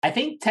I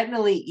think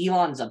technically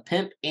Elon's a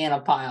pimp and a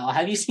pile.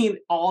 Have you seen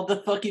all the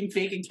fucking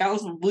fake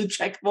accounts with blue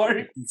check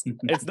marks?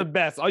 It's the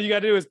best. All you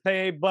gotta do is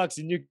pay $8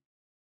 and you're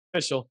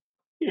official.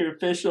 You're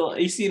official.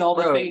 You seen all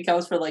the fake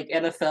accounts for like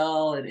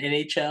NFL and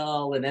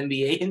NHL and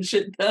NBA and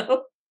shit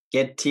though?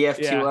 Get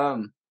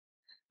TF2M.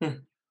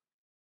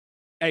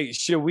 Hey,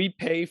 should we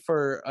pay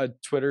for a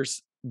Twitter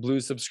blue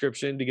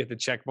subscription to get the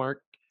check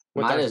mark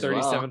with Might our as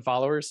 37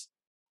 followers?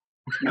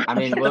 I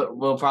mean,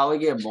 we'll probably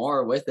get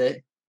more with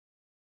it.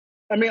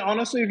 I mean,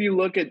 honestly, if you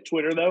look at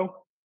Twitter,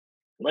 though,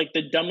 like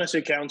the dumbest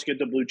accounts get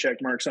the blue check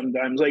mark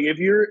sometimes. Like if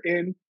you're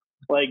in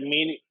like the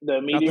media,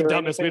 Not the or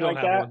dumbest. We don't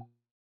like have that, one.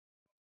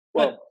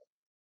 well,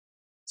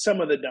 some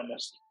of the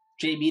dumbest.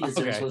 JB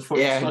deserves one for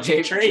Yeah, his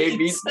fucking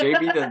trades.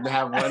 JB doesn't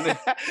have one.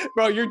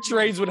 Bro, your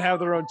trades would have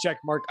their own check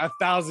mark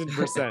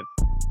 1,000%.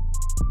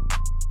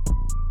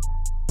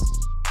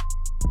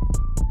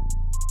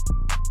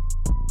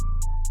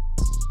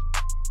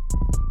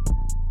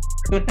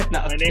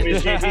 My name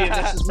is JB,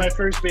 and this is my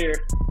first beer.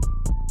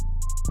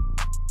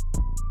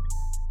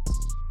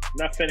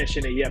 Not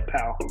finishing it yet,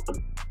 pal.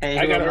 Hey,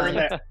 I gotta earn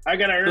that. I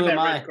gotta earn that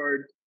red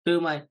card. Who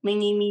am I?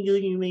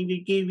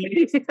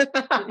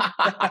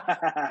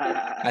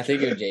 I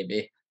think you're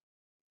JB.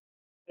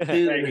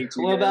 Dude,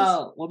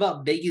 what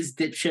about biggest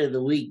dipshit of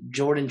the week?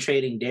 Jordan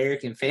trading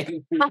Derek and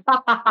Fanny.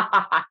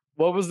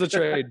 What was the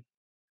trade?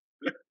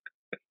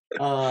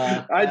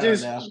 I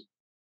just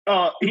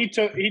he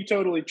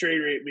totally trade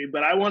raped me,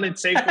 but I wanted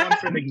Saquon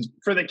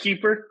for the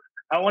keeper.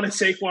 I wanted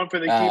Saquon for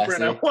the keeper,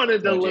 and I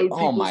wanted to load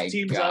people's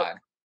teams up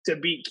to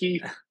beat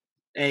Keith.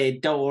 Hey,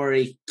 don't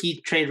worry.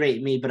 Keith trade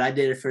raped me, but I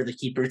did it for the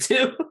keeper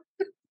too.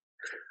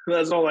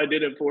 That's all I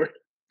did it for.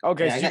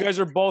 Okay, so you guys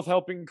are both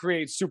helping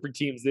create super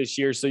teams this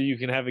year so you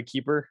can have a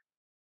keeper?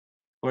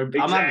 I'm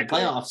not in the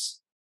playoffs.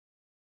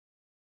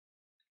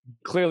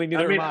 Clearly,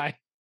 neither am I.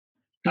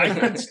 I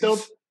can still...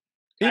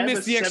 He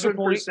missed the extra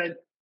point.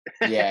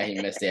 Yeah,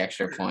 he missed the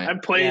extra point. I'm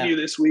playing you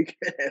this week.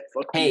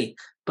 Hey,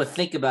 but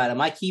think about it.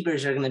 My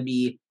keepers are going to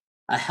be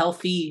a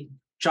healthy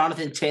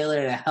Jonathan Taylor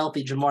and a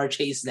healthy Jamar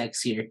Chase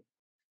next year.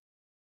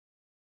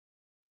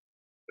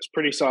 It's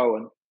pretty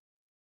solid.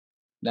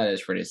 That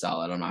is pretty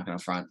solid. I'm not going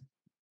to front.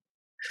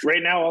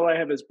 Right now, all I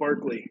have is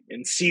Barkley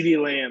and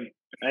CeeDee Lamb.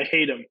 I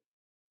hate him.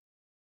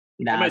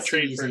 Nah, I might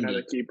trade for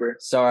another keeper.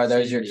 So are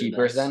those your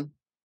keepers then?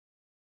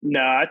 No,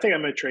 I think I'm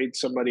going to trade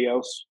somebody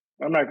else.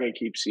 I'm not going to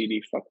keep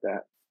CD. Fuck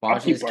that. Why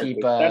don't you just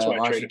keep?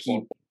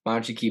 Why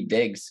don't you keep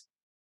Diggs?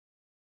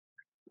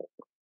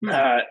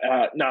 No,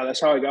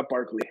 that's how I got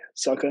Barkley,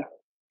 sucker.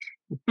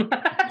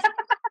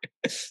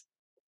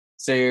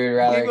 So you'd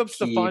rather give up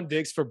Stephon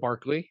Diggs for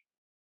Barkley?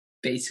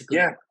 Basically,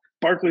 yeah.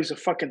 Barkley's a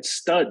fucking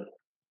stud.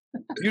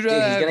 Dude, he's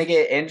gonna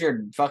get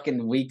injured.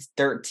 Fucking week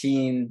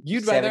 13.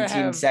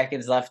 17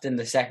 seconds left in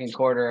the second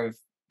quarter of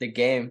the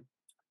game.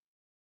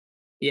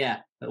 Yeah,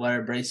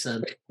 whatever Bryce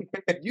said.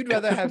 You'd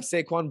rather have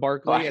Saquon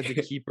Barkley as a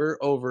keeper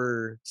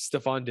over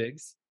Stephon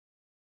Diggs?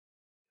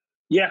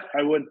 Yeah,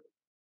 I would.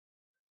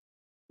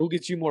 Who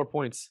gets you more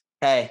points?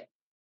 Hey,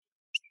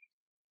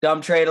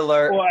 dumb trade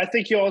alert. Well, I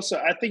think you also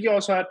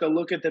have to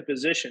look at the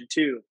position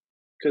too,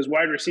 because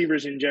wide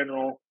receivers in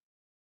general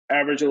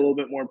average a little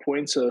bit more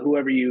points. So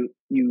whoever you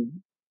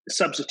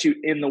substitute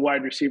in the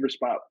wide receiver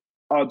spot,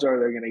 odds are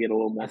they're going to get a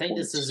little more. I think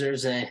points. this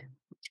deserves a.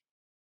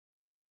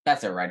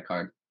 That's a red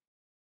card.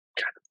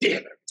 God damn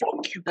it!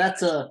 Fuck you.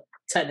 That's a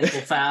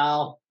technical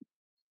foul.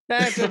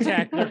 That's a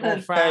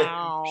technical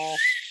foul.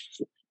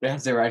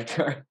 That's a red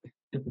card.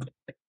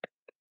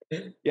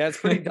 Yeah, it's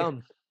pretty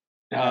dumb.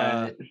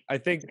 I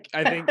think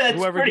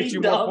whoever gets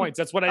you more points.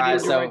 That's what I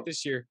did right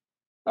this year.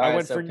 I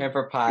went for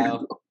Pimper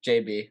Pile,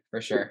 JB for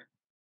sure.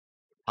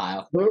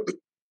 Pile.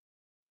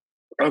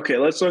 Okay,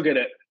 let's look at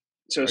it.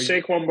 So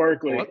Saquon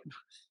Barkley.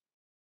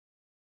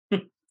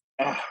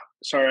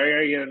 Sorry, I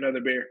gotta get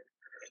another beer.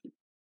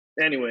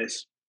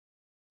 Anyways,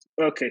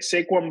 okay,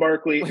 Saquon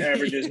Barkley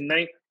averages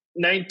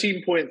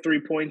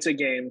 19.3 points a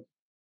game,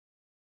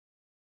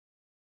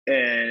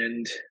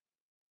 and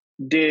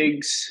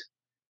Diggs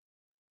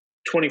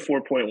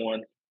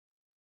 24.1.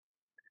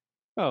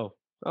 Oh,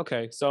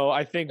 okay. So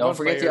I think don't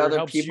forget the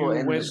other people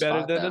in win the better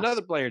spot, than though.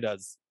 another player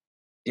does.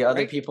 The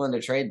other people in the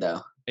trade,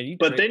 though.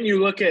 But then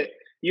you look at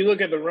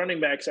the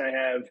running backs I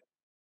have.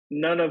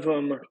 None of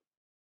them,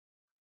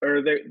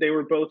 or they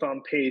were both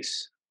on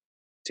pace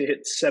to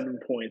hit 7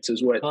 points,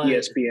 is what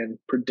ESPN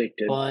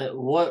predicted. But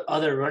what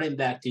other running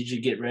back did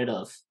you get rid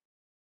of?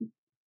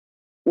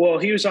 Well,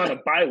 he was on a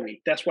bye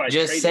week. That's why.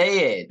 Just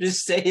say it.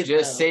 Just say it.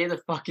 Just say the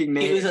fucking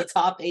name. He was a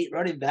top 8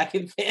 running back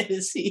in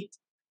fantasy.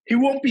 He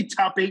won't be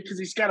top 8 because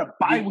he's got a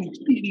bye week,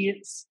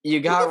 idiots. You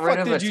got rid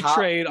of a top.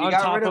 Trade on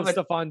top of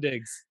Stephon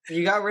Diggs.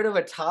 You got rid of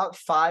a top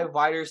 5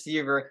 wide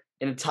receiver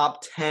and a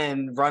top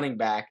 10 running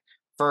back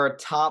for a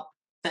top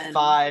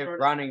 5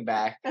 running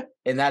back,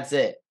 and that's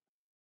it.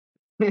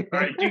 All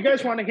right, do you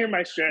guys want to hear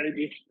my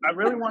strategy? I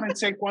really want to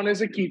take one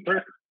as a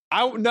keeper.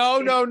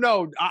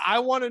 No. I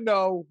want to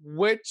know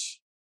which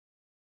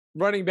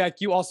running back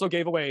you also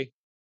gave away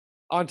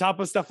on top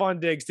of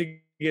Stephon Diggs to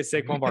get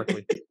Saquon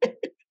Barkley.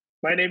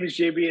 My name is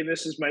JB, and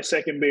this is my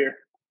second beer.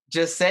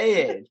 Just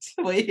say it.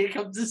 Wait, here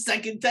comes the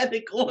second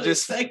tentacle.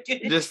 Just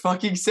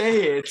fucking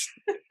say it.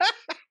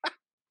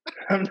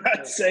 I'm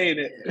not saying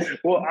it.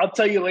 Well, I'll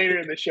tell you later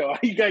in the show.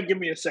 You gotta give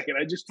me a second.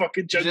 I just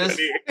fucking chugged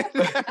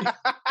the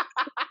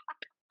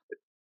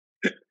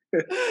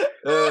beer.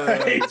 I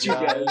hate you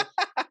guys.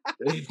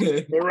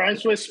 It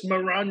rhymes with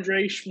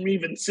Marandre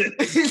Schmevenson.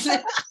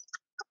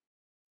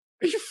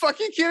 Are you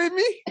fucking kidding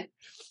me?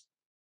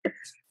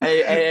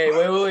 Hey,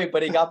 wait.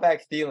 But he got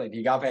back Thielen.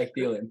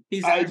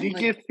 I did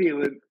get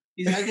Thielen.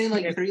 He's averaging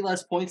like 3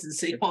 less points than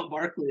Saquon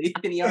Barkley,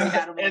 and he already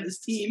had him on his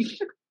team.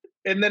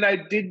 And then I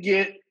did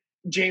get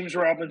James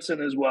Robinson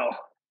as well.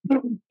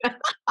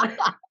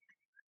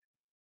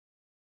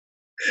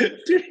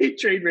 Dude, he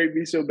trade rate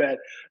me so bad.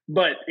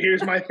 But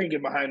here's my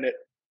thinking behind it.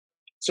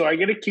 So I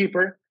get a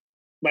keeper.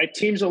 My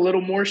team's a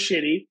little more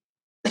shitty.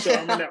 So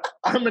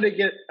I'm gonna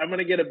get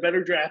a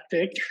better draft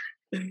pick.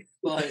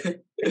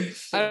 But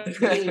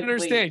I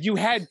understand. You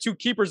had 2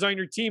 keepers on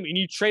your team and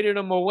you traded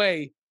them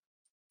away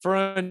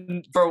for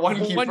one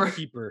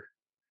keeper.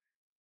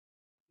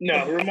 No,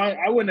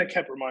 I wouldn't have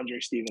kept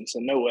Ramondre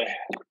Stevenson. No way.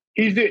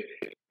 He's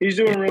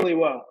doing really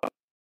well,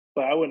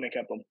 but I wouldn't have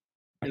kept him.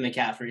 And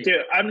McCaffrey.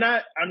 Dude, I'm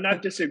not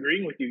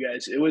disagreeing with you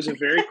guys. It was a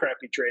very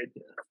crappy trade.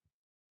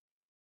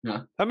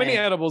 No. How many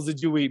edibles did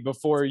you eat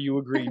before you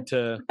agreed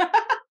to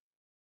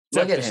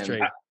Look at this him.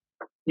 trade?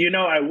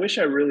 I wish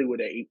I really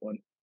would have ate one.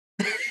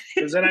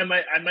 Because then I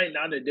might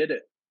not have did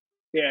it.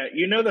 Yeah,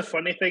 the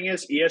funny thing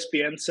is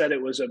ESPN said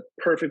it was a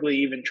perfectly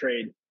even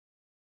trade.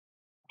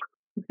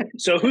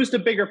 So who's the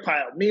bigger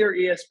pile, me or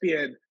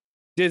ESPN?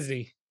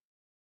 Disney.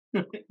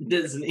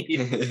 Disney.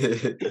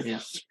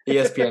 Yeah.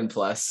 ESPN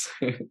Plus.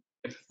 The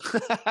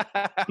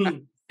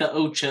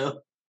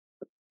Ocho.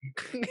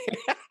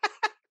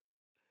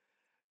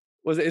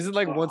 Is it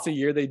like once a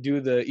year they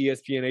do the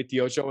ESPN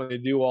ATO show and they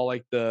do all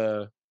like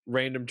the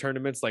random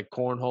tournaments like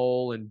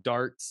cornhole and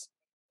darts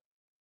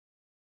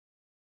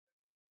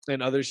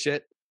and other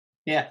shit?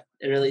 Yeah,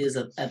 it really is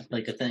a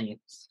thing.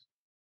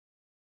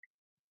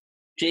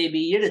 JB,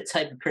 you're the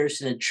type of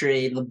person to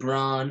trade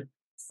LeBron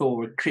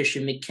for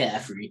Christian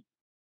McCaffrey.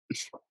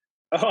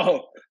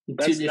 Oh,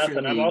 that's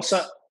nothing. I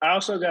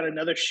also got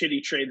another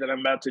shitty trade that I'm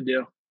about to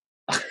do.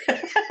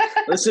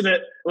 Listen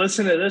to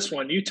this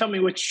one. You tell me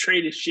which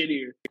trade is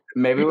shittier.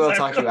 Maybe we'll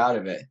talk you out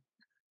of it.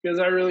 Because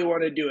I really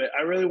want to do it.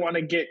 I really want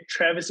to get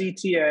Travis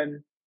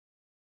Etienne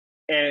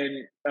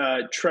and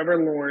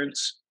Trevor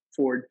Lawrence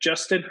for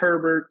Justin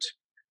Herbert,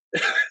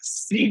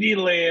 CeeDee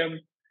Lamb,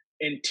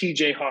 and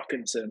TJ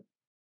Hawkinson.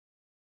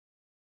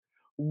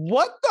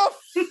 What the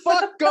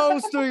fuck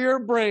goes through your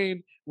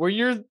brain when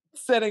you're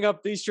setting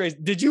up these trades?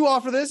 Did you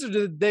offer this or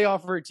did they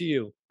offer it to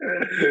you?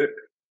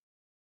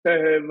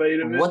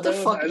 What the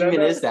fuck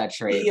even is that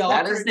trade?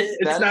 That is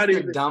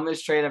the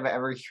dumbest trade I've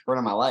ever heard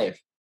in my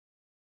life.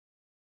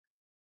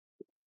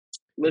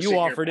 You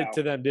offered it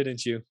to them,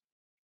 didn't you?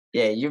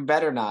 Yeah, you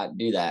better not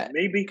do that.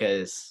 Maybe.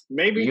 Because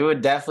you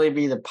would definitely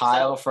be the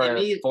pile for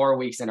 4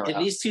 weeks in a row. In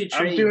these 2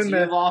 trades,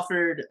 you've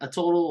offered a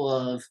total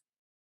of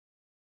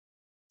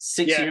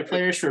 6-year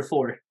players for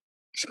 4.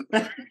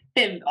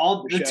 And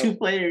all the 2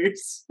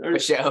 players or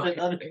the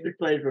other 2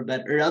 players were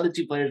better. Or the other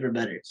 2 players were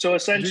better. So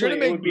essentially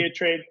it would be a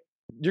trade.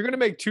 You're gonna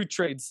make 2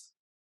 trades.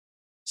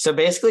 So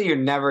basically you're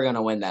never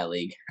gonna win that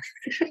league.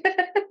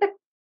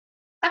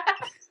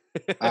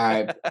 All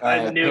right.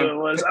 I knew it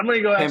was. I'm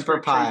gonna go ask for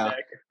a trade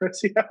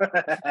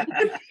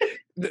back.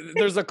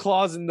 There's a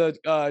clause in the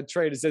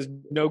trade that says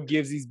no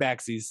givesies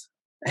backsies.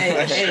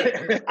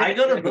 Hey, I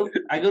go to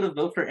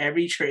vote for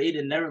every trade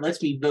and never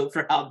lets me vote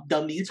for how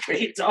dumb these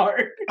trades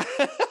are.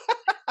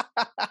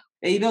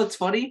 And you know what's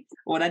funny?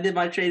 When I did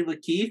my trade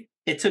with Keith,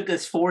 it took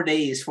us 4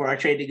 days for our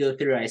trade to go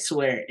through, I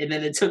swear. And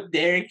then it took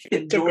Derek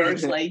and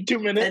George like 2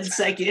 minutes.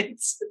 10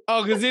 seconds.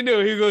 Oh, because he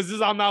knew. He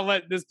goes, I'm not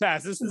letting this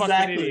pass. This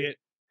fucking idiot.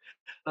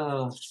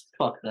 Oh,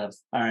 fuck them.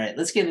 All right,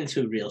 let's get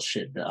into real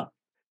shit, though.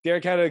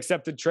 Derek had to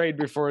accept a trade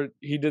before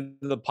he did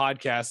the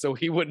podcast, so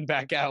he wouldn't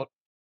back out.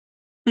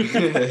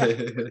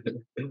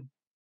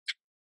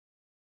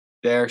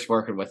 Derek's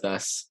working with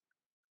us.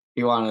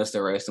 He wanted us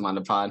to roast him on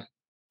the pod.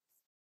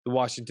 The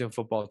Washington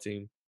football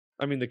team.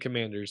 I mean, the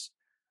Commanders.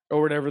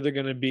 Or whatever they're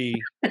going to be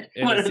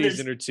in a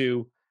season or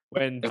 2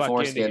 when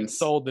fucking it's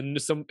sold and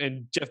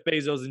Jeff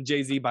Bezos and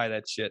Jay-Z buy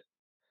that shit.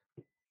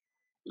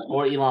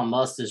 Or Elon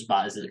Musk just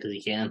buys it because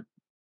he can.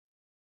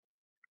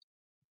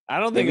 I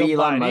don't think he'll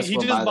buy it. He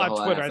just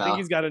bought Twitter. NFL. I think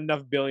he's got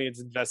enough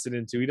billions invested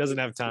into. He doesn't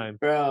have time.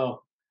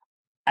 Bro,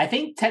 I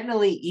think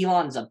technically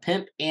Elon's a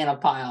pimp and a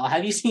pile.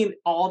 Have you seen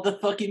all the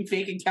fucking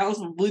fake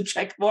accounts with blue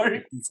check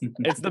marks?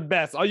 It's the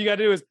best. All you got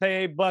to do is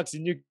pay $8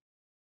 and you're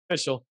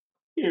official.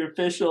 You're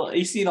official.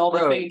 You seen all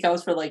the fake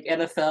accounts for like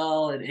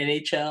NFL and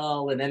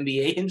NHL and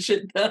NBA and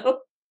shit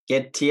though?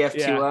 Get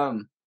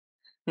TF2M.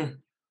 Yeah.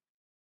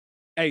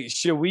 Hey,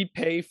 should we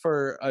pay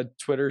for a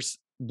Twitter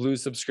Blue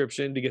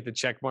subscription to get the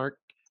check mark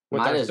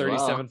with our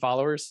 37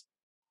 followers?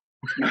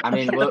 I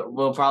mean,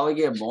 we'll probably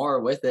get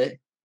more with it.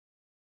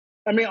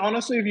 I mean,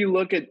 honestly, if you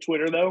look at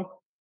Twitter,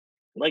 though,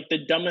 like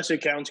the dumbest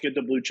accounts get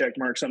the blue check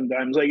mark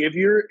sometimes. Like if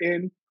you're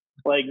in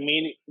like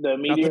the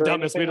media Not the or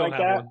dumbest. We anything don't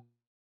like have that,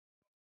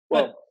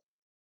 one. well,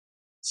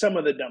 some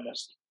of the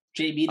dumbest.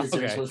 JB does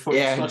this one for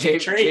yeah,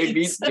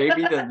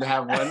 JB doesn't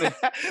have one.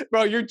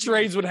 Bro, your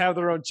trades would have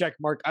their own check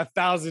mark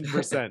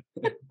 1,000%.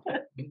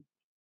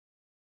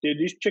 Dude,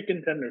 these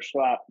chicken tenders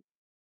slap.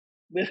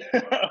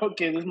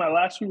 Okay, this is my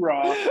last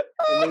hurrah,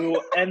 and then we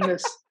will end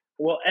this.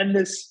 We'll end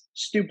this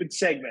stupid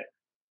segment.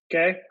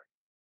 Okay,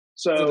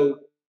 so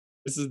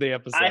this is the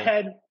episode. I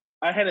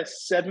had a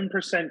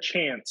 7%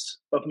 chance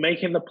of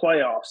making the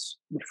playoffs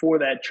before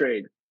that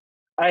trade.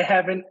 I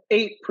have an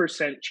 8%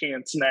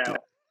 chance now.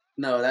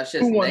 No, that's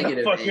just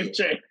negative 8.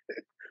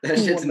 That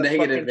shit's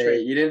negative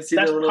 8. You didn't see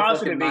the little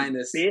fucking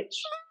minus. Bitch.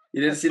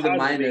 You didn't see the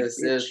minus.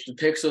 The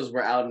pixels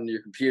were out on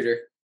your computer.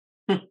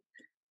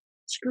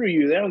 Screw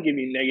you. They don't give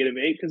you negative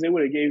 8 because they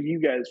would have gave you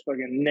guys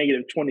fucking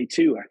negative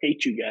 22. I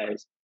hate you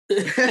guys.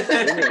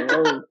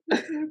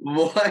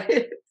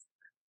 What?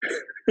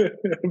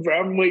 Bro,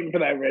 I'm waiting for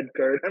that red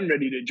card. I'm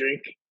ready to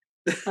drink.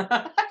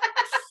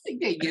 You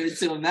can't give it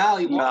to him now.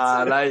 He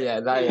wants it. Not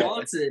yet. He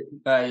wants it.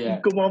 Not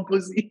yet. Come on,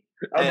 pussy.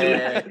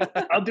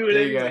 I'll do it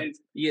anyways.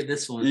 You get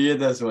this one. You get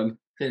this one.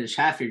 Finish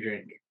half your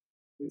drink.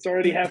 It's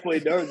already halfway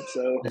done,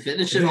 so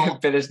finish it all.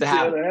 Finish the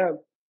half.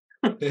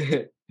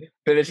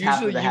 Finish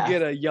half of the half. Usually you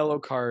get a yellow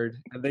card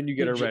and then you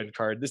get a red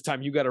card. This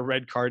time you got a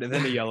red card and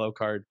then a yellow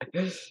card.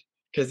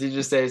 Because you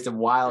just say some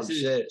wild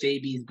shit.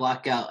 JB's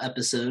blackout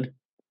episode.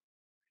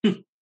 All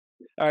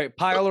right,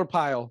 pile or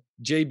pile?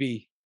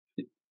 JB.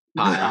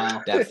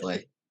 Pile,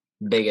 definitely.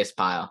 Biggest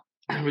pile.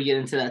 We get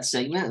into that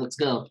segment. Let's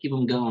go. Keep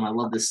them going. I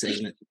love this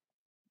segment.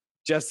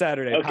 Just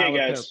Saturday. Okay,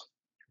 guys.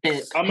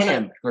 I'm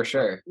gonna for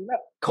sure. No,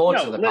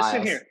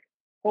 listen here.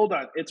 Hold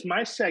on. It's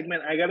my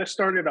segment. I got to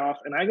start it off,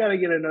 and I got to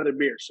get another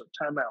beer. So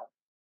time out.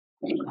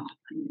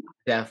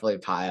 Definitely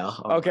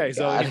pile. Oh okay,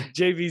 so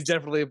JB's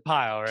definitely a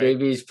pile, right?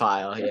 JB's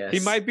pile. Yes.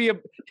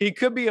 He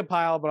could be a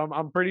pile, but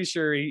I'm pretty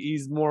sure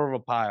he's more of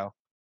a pile.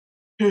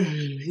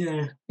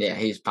 Yeah. Yeah,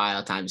 he's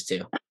pile times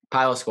 2.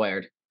 Pile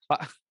squared. All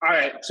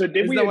right. So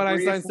did we? Is that what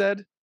Einstein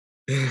said?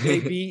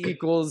 JB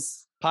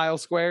equals pile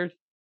squared.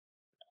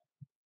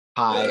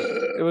 Pi.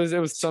 It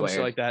was some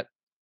shit like that.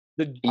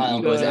 E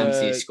equals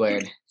MC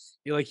squared.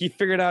 Like he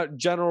figured out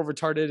general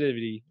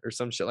retardivity or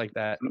some shit like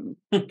that.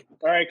 All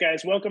right,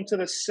 guys. Welcome to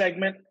the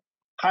segment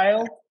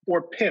Pile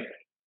or Pimp,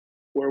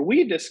 where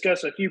we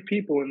discuss a few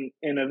people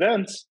in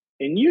events,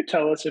 and you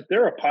tell us if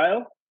they're a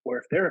pile or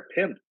if they're a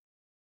pimp.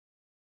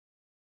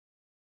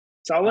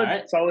 Solid,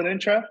 right. Solid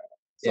intro.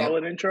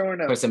 Solid intro or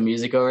no? Put some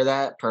music over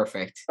that.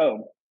 Perfect.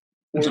 Oh,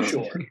 for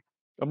sure.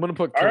 I'm gonna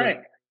put all right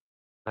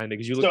behind it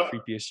because you look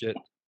creepy as shit.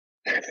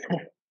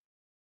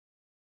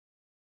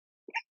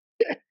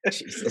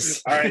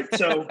 Jesus. All right,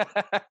 so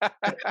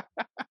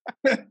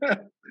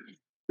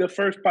the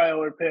first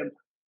pile or pimp,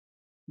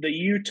 the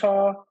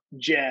Utah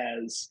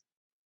Jazz,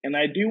 and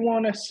I do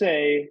want to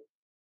say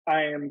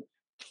I am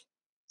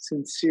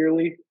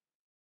sincerely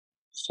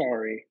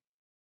sorry,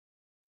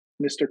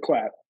 Mr.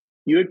 Clapp.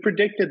 You had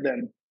predicted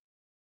them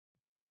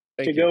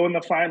to go in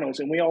the finals,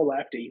 and we all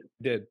laughed at you.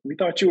 Did. We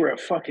thought you were a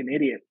fucking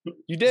idiot.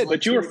 You did,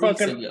 but you were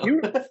fucking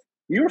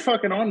you were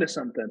fucking onto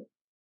something,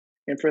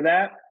 and for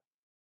that,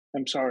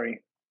 I'm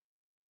sorry.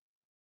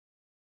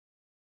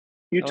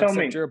 You tell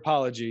me. Your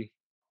apology,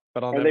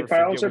 but I'll never forget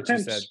piles or what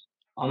pimps? you said.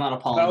 I'm not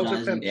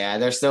apologizing. Yeah,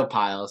 they're still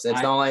piles.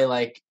 It's only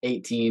like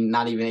 18,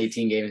 not even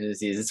 18 games into the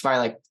season. It's probably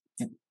like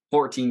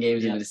 14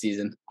 games into the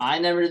season. I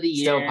never the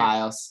year. Still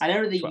piles. I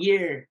never the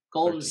year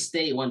Golden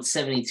State went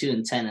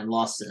 72-10 and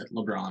lost to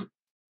LeBron.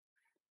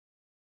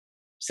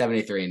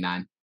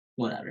 73-9.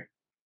 Whatever.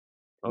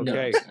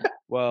 Okay.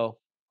 Well.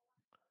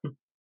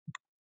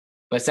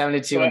 But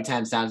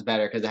 72-10 sounds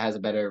better because it has a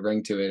better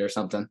ring to it or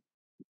something.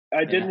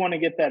 I did want to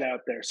get that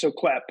out there. So,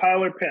 Clap,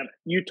 pile or pimp,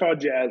 Utah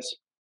Jazz.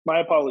 My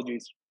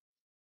apologies.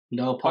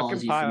 No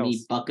apology for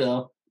me,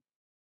 bucko.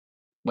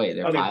 Wait,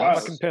 they're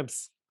piles? Fucking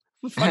pimps.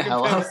 Fucking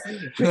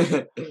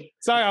pimps.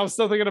 Sorry, I was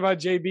still thinking about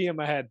JB in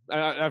my head.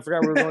 I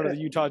forgot we were going to the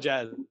Utah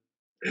Jazz.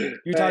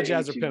 Utah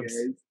Jazz are pimps.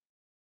 Guys.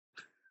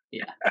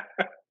 Yeah.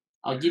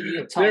 I'll give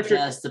you Utah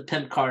Jazz the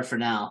pimp card for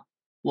now.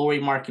 Lauri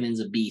Markkanen's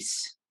a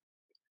beast.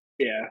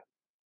 Yeah.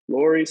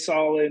 Lauri's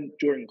solid.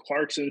 Jordan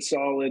Clarkson's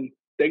solid.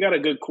 They got a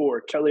good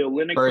core. Kelly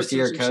Olynyk first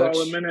year coach.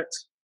 Solid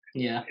minutes.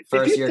 Yeah.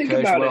 First year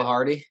coach Will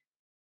Hardy.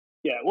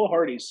 Yeah, Will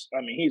Hardy's.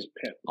 I mean, he's a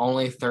pimp.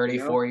 Only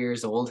 34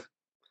 years old.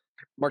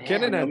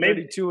 Markkanen had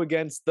 32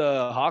 against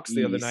the Hawks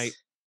the other night,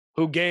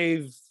 who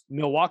gave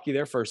Milwaukee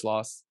their first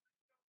loss.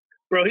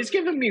 Bro, he's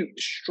giving me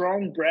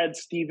strong Brad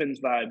Stevens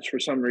vibes for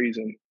some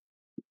reason.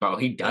 Bro,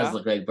 he does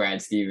look like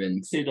Brad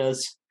Stevens. He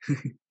does.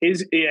 He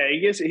gives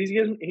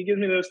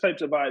me those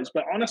types of vibes.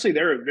 But honestly,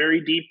 they're a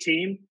very deep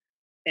team.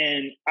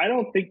 And I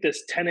don't think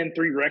this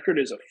 10-3 record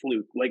is a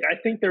fluke. Like, I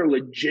think they're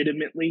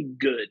legitimately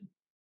good.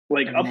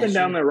 Like, up and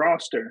down their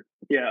roster.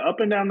 Yeah, up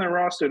and down their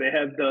roster, they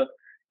have the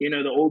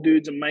old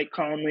dudes and Mike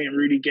Conley and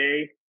Rudy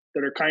Gay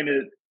that are kind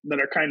of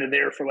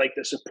there for like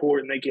the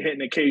support, and they can hit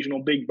an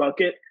occasional big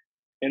bucket.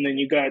 And then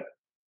you got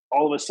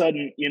all of a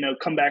sudden,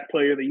 comeback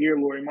player of the year,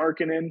 Lauri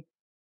Markkanen.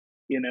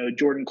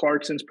 Jordan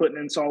Clarkson's putting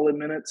in solid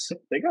minutes.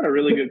 They got a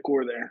really good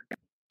core there.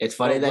 It's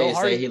funny that you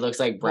say he looks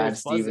like Brad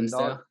Stevens,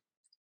 though.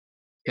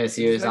 Because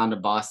he was on the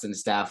Boston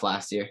staff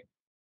last year.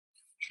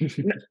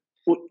 No,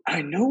 well,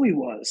 I know he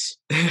was.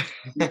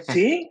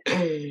 See?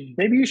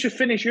 Maybe you should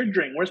finish your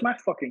drink. Where's my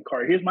fucking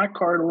card? Here's my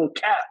card, a little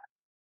cap.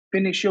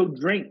 Finish your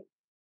drink.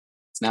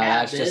 No,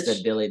 that's just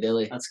a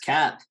dilly-dilly. That's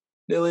cap.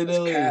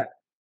 Dilly-dilly.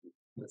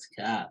 That's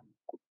cap.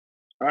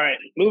 All right,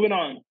 moving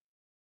on.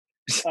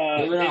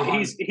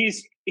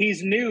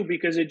 He's new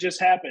because it just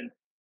happened.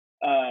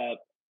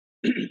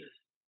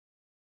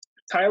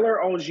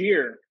 Tyler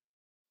Algier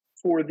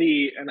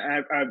and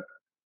I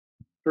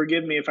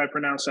forgive me if I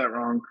pronounce that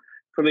wrong,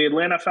 for the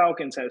Atlanta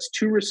Falcons has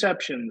 2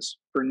 receptions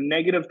for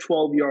negative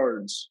 12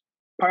 yards.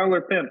 Pile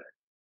or pimp?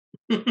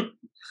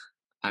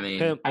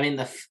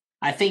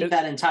 I think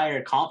that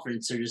entire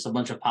conference are just a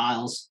bunch of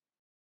piles.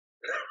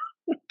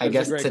 I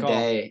guess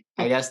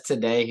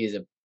today he's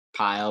a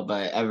pile,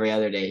 but every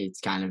other day he's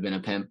kind of been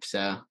a pimp.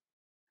 So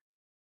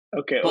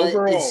okay, but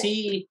overall, is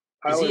he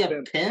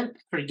a pimp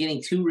for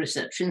getting 2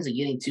 receptions and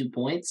getting 2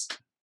 points?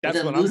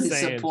 That's what I'm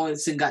saying. Some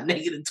points and got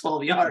negative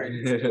 12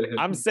 yards.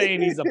 I'm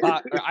saying he's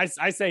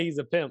I say he's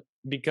a pimp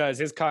because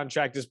his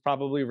contract is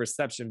probably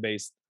reception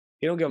based.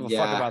 He don't give a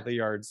fuck about the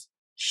yards.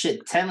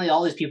 Shit, technically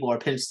all these people are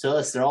pimps to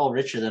us. They're all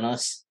richer than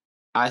us.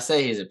 I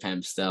say he's a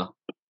pimp still.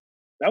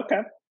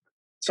 Okay.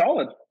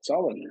 Solid. So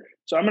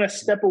I'm going to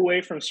step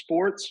away from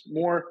sports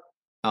more.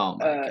 Oh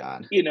my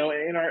God. In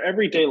our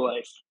everyday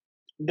life,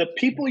 the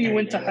people you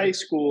went to high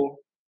school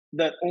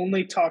that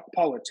only talk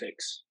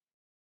politics,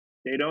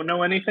 they don't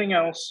know anything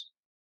else.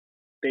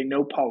 They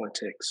know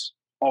politics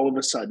all of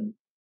a sudden.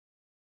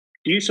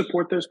 Do you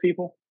support those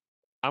people?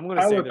 I'm going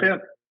to say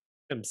they're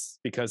pimps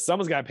because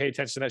someone's got to pay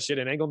attention to that shit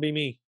and it ain't going to be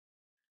me.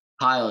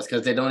 Piles,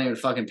 because they don't even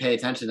fucking pay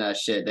attention to that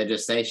shit. They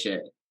just say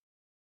shit.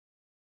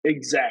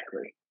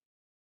 Exactly.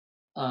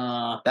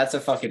 That's a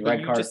fucking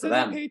red card for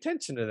them. Pay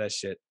attention to that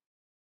shit.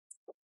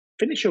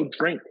 Finish your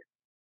drink.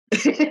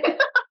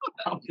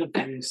 I'm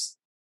confused.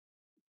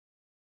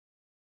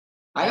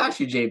 I got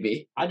you,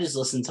 JB. I just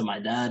listened to my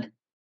dad.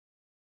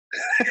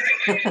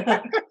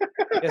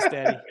 Yes,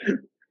 Daddy.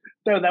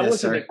 No, that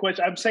wasn't the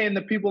question. I'm saying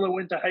the people that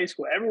went to high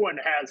school. Everyone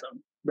has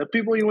them. The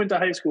people you went to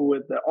high school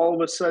with, that all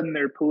of a sudden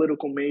they're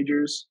political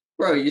majors.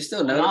 Bro, you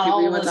still know the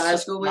people you went to high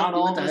school with?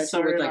 You went to high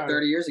school with like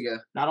 30 years ago.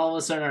 Not all of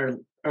us are in our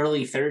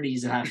early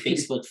 30s and have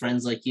Facebook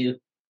friends like you.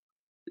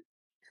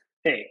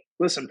 Hey,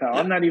 listen, pal.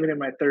 I'm not even in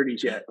my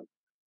 30s yet.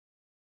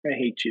 I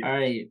hate you. All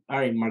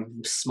right, Mark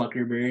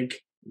Smuckerberg.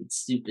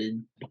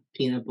 Stupid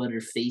peanut butter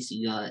face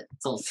you got.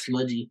 It's all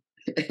smudgy.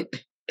 I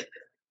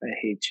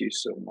hate you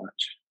so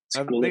much.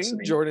 I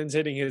think Jordan's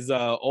hitting his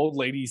old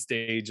lady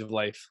stage of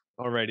life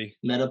already.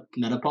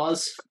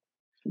 Menopause?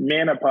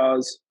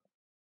 Menopause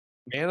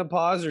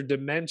or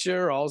dementia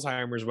or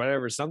Alzheimer's,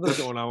 whatever. Something's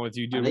going on with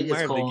you, dude. We might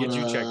have to get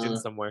you checked in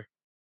somewhere.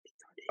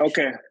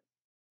 Okay.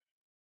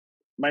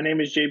 My name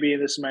is JB,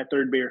 and this is my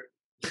 3rd beer.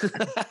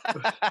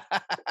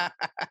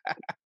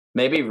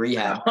 Maybe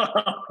rehab. All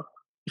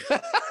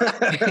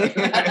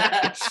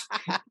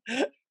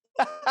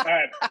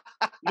right.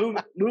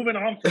 Moving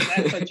on from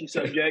that touchy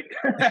subject.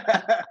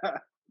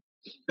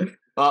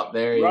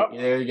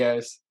 There he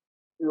goes.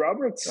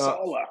 Robert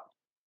Saleh,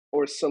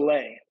 or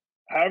Saleh,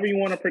 however you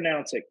want to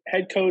pronounce it,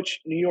 head coach,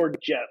 New York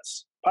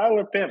Jets. Pile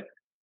or pimp?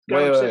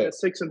 Wait. 6-3.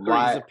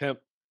 He's a pimp.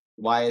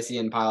 Why is he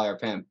in pile or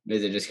pimp?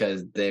 Is it just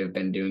because they've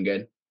been doing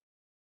good?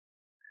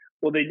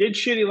 Well, they did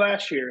shitty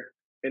last year,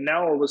 and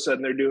now all of a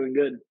sudden they're doing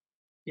good.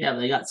 Yeah,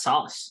 they got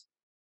sauce.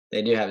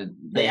 They do have.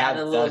 They have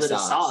a little bit of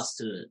sauce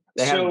to it.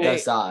 They have the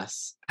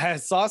sauce.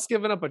 Has Sauce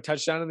given up a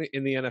touchdown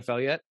in the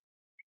NFL yet?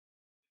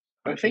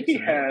 I think he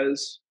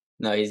has.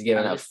 No, he's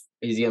given up.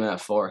 He's given up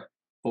 4.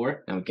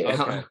 4? I'm kidding.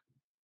 Okay.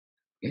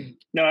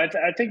 No, I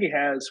think he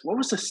has. What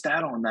was the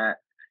stat on that?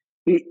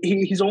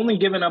 He's only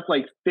given up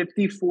like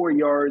 54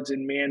 yards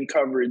in man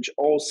coverage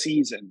all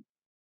season,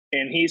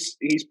 and he's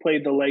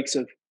played the likes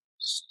of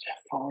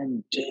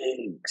Stephon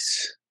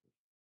Diggs.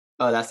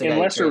 Oh, that's the guy.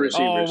 Lesser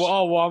receivers.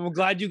 Oh, well, I'm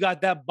glad you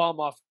got that bum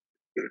off.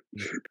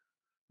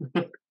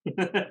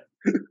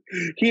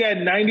 He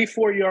had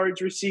 94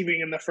 yards receiving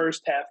in the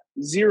first half,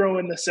 0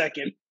 in the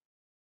second.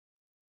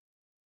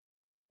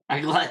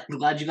 I'm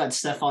glad you got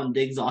Stephon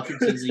Diggs off your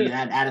team so you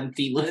had Adam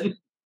Thielen.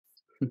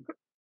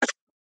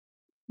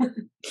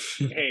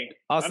 Hey,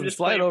 Austin,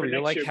 slide over. You're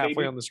like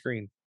halfway on the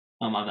screen.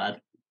 Oh, my bad.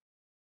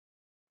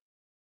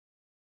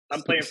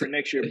 I'm playing for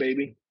next year,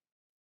 baby.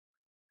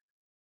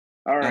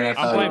 All right.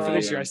 I'm playing for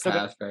this year. I still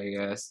got for you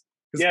guys.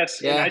 Yes.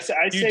 Yeah. I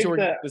saved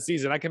the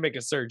season. I can make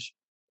a surge.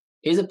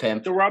 He's a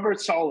pimp. So Robert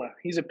Saleh,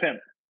 he's a pimp.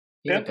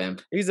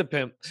 He's a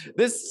pimp.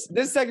 This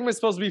segment is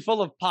supposed to be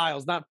full of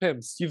piles, not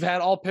pimps. You've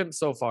had all pimps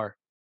so far.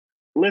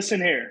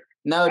 Listen here.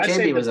 No,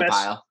 JB was a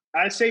pile.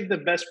 I saved the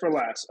best for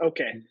last.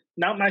 Okay.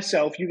 Not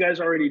myself. You guys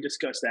already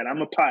discussed that.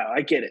 I'm a pile.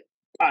 I get it.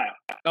 Pile.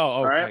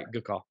 Oh, okay. Right?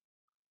 Good call.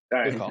 All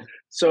right. Good call.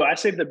 So I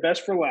saved the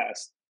best for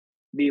last.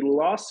 The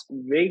Las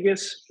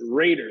Vegas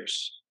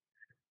Raiders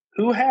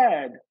who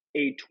had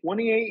a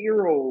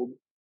 28-year-old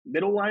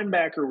middle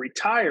linebacker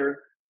retire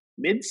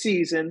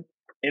mid-season,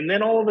 and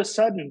then all of a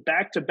sudden,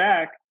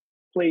 back-to-back,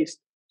 placed,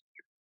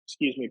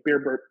 beer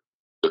burp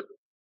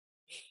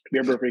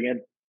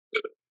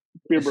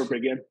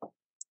again,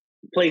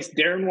 placed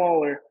Darren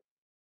Waller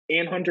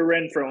and Hunter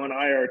Renfrow on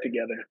IR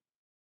together.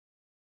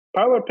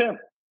 Tyler Pimp,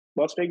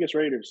 Las Vegas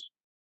Raiders.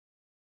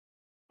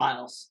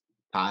 Piles.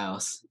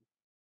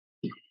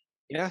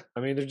 Yeah, I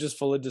mean, they're just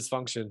full of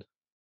dysfunction.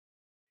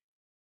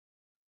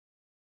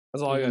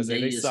 That's all I gotta say.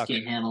 They suck.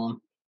 Can't handle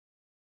them.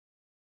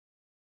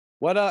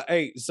 What?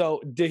 Hey, so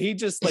did he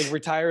just like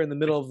retire in the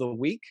middle of the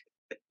week,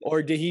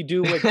 or did he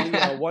do what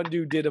the one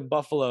dude did in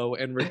Buffalo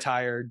and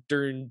retire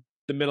during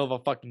the middle of a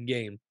fucking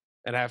game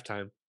at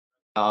halftime?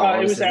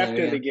 It was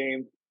after the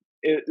game.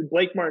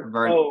 Blake Martin.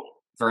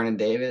 Vernon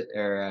Davis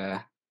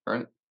or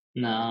Vernon?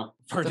 No,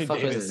 what the fuck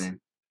Davis. was his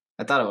name?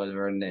 I thought it was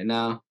Vernon Davis.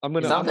 No,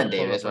 it's something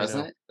Davis,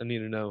 wasn't it? I need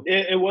to know.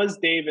 It was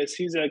Davis.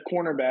 He's a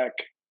cornerback.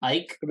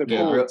 Ike?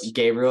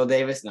 Gabriel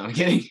Davis? No, I'm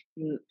kidding.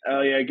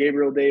 Oh, yeah,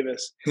 Gabriel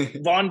Davis.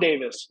 Vaughn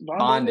Davis.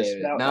 Vaughn Davis.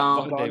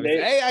 No, Vaughn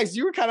Davis. Hey, guys,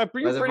 you were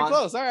pretty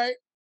close. All right.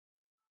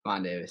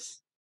 Vaughn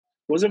Davis.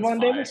 Was it Vaughn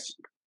Davis?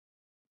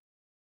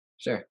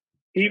 Sure.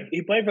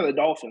 He played for the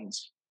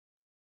Dolphins.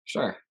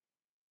 Sure.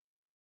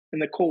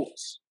 And the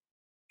Colts.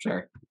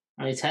 Sure.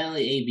 I mean,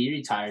 technically, AB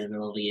retired in the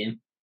middle of the game.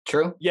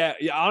 True. Yeah.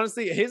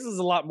 Honestly, his is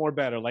a lot more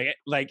better.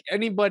 Like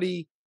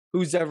anybody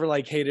who's ever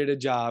like hated a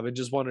job and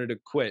just wanted to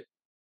quit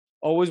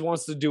always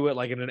wants to do it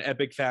like in an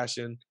epic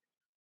fashion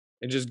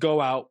and just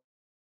go out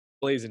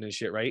blazing and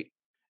shit, right?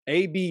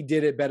 AB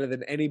did it better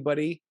than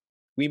anybody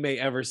we may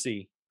ever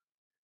see.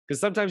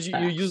 Because sometimes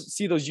you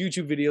see those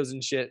YouTube videos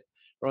and shit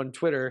or on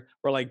Twitter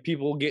where like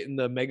people getting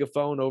the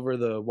megaphone over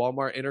the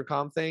Walmart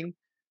intercom thing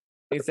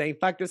and saying,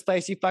 fuck this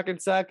place, you fucking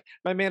suck.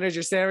 My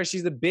manager, Sarah,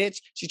 she's a bitch.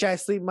 She tried to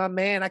sleep with my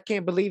man. I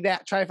can't believe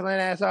that. Trifling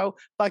asshole.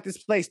 Fuck this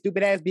place,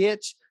 stupid ass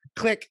bitch.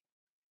 Click.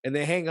 And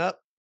they hang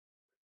up.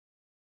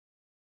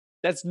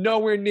 That's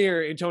nowhere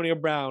near Antonio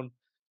Brown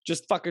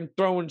just fucking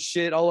throwing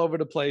shit all over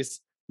the place,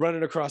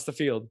 running across the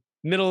field,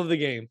 middle of the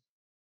game.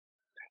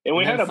 And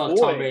we had a boy.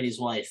 Tom Brady's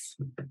wife.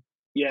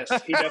 Yes,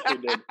 he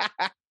definitely did.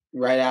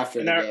 Right after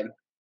the game.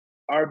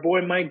 Our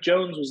boy Mike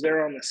Jones was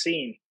there on the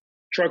scene.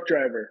 Truck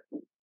driver.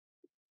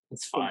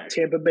 It's fine.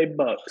 Tampa Bay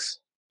Bucks.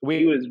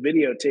 He was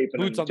videotaping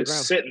boots him on the just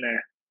ground. sitting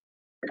there.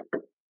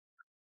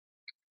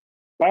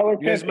 Tyler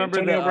Pimp,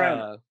 Antonio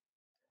Brown.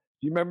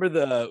 You remember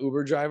the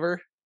Uber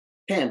driver?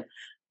 Him.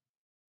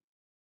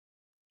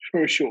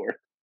 For sure.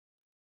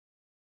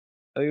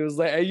 And he was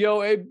like, hey,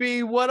 yo,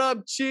 AB, what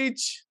up,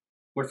 Cheech?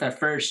 With our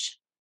first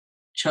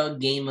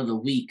chug game of the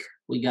week,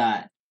 we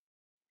got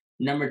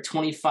number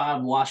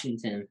 25,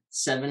 Washington,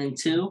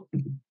 7-2,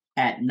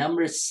 at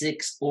number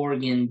 6,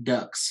 Oregon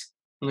Ducks.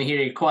 Let me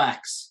hear your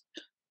quacks.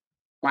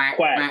 Quack,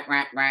 Quack.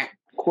 quack, quack,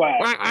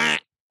 Quack.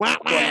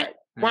 quack.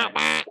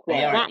 Quack.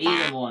 They are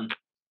 8-1.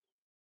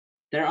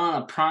 They're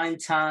on a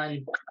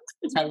primetime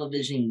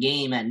television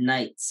game at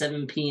night,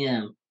 7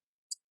 p.m.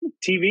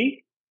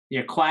 TV?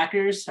 Your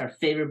Quackers are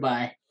favored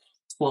by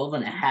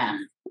 12.5.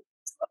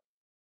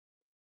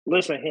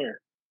 Listen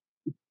here.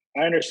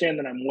 I understand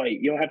that I'm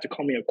white. You don't have to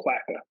call me a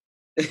quacker.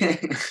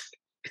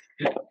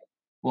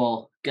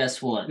 Well,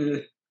 guess what?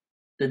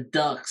 The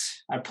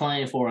Ducks are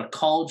playing for a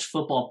college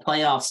football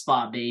playoff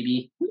spot,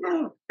 baby.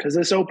 Because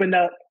this opened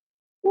up.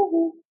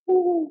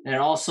 They're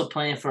also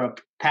playing for a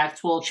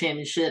Pac-12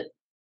 championship.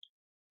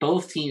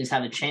 Both teams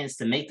have a chance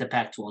to make the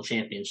Pac-12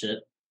 championship.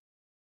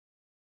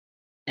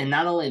 And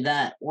not only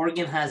that,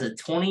 Oregon has a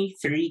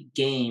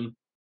 23-game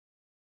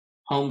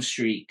home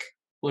streak,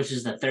 which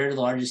is the third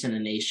largest in the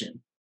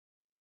nation.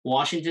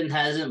 Washington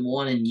hasn't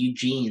won in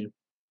Eugene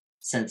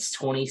since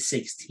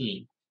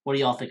 2016. What do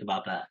y'all think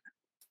about that?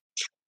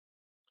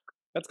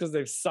 That's because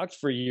they've sucked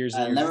for years.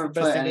 I never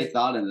put any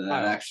thought into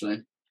that,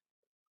 actually.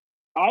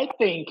 I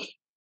think,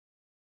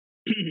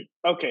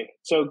 okay,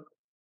 so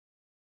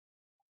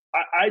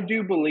I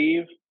do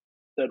believe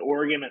that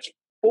Oregon is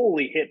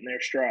fully hitting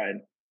their stride,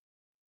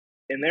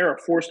 and they're a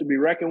force to be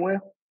reckoned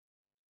with.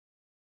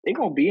 They're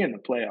going to be in the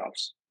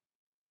playoffs.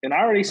 And I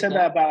already said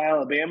that about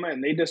Alabama,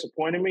 and they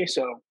disappointed me,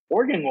 so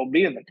Oregon will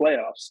be in the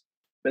playoffs.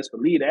 Best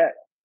believe that.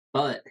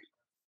 But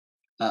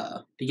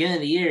beginning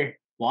of the year,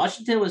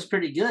 Washington was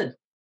pretty good,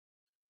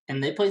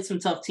 and they played some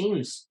tough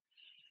teams.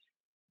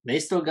 They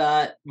still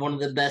got one of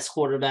the best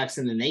quarterbacks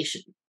in the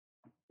nation.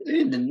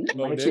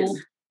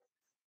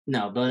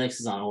 No, Bo Nix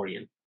is on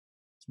Oregon.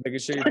 Making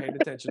sure you're paying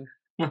attention.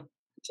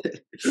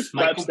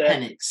 Michael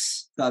Penix.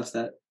 Stop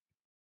that.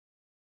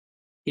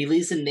 He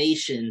leads the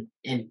nation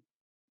in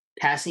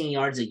passing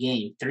yards a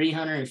game,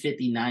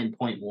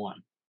 359.1. Oh,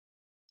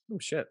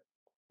 shit.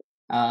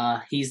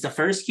 He's the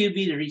first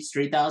QB to reach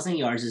 3,000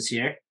 yards this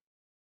year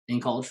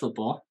in college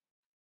football.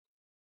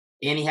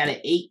 And he had an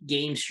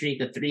 8-game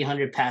streak of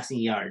 300 passing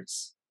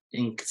yards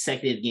in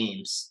consecutive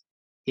games.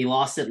 He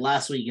lost it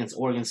last week against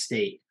Oregon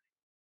State,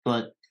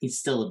 but he's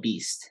still a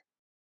beast.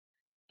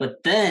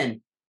 But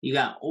then you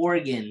got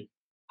Oregon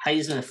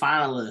Heisman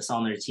finalists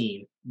on their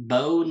team,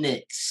 Bo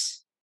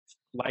Nix.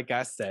 Like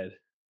I said.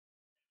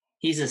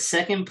 He's the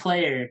second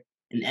player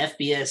in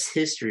FBS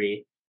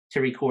history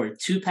to record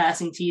 2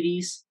 passing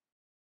TDs,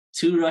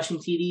 2 rushing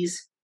TDs,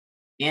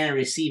 and a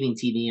receiving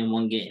TD in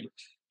one game.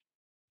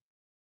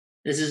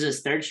 This is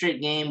his 3rd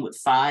straight game with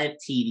 5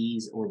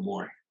 TDs or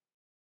more.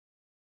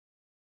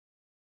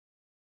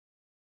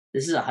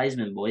 This is a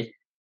Heisman boy.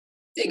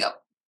 There you go.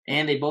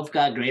 And they both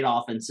got great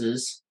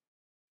offenses.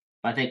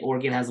 I think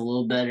Oregon has a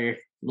little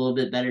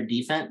bit better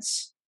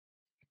defense.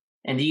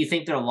 And do you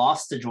think their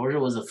loss to Georgia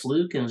was a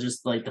fluke? It was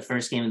just like the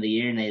first game of the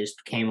year, and they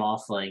just came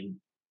off like,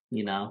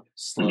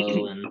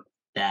 slow and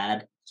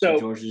bad. So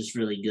Georgia's just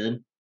really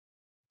good.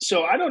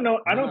 So I don't know.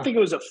 I don't think it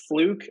was a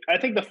fluke. I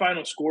think the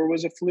final score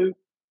was a fluke.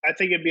 I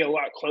think it'd be a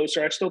lot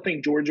closer. I still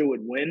think Georgia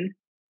would win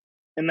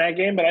in that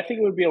game, but I think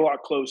it would be a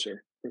lot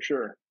closer for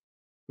sure.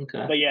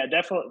 Okay. But yeah,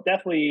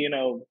 definitely,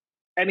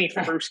 any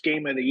first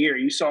game of the year,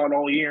 you saw it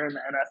all year in the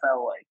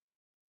NFL. Like,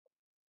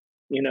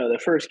 the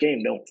first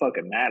game don't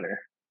fucking matter.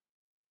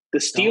 The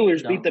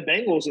Steelers beat the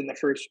Bengals in the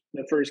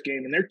first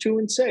game, and they're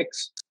 2-6.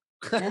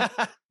 Yeah.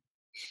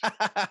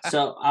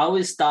 So I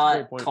always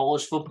thought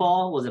college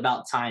football was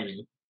about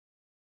timing.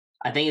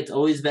 I think it's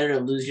always better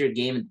to lose your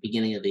game at the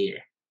beginning of the year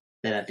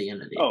than at the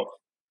end of the year. Oh,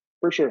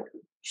 for sure.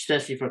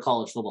 Especially for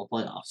college football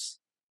playoffs.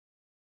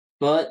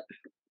 But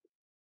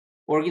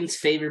Oregon's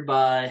favored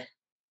by, I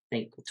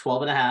think,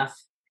 12.5.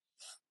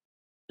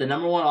 The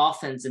number 1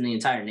 offense in the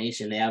entire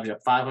nation. They average up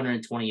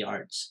 520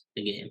 yards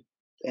a game.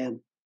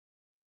 Damn.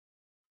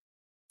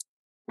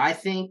 I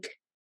think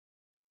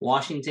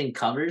Washington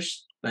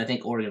covers, but I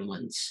think Oregon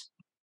wins.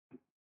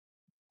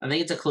 I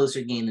think it's a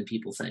closer game than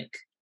people think.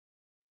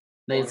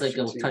 I think it's like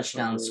a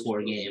touchdown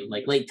score game,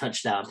 like late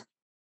touchdown.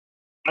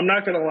 I'm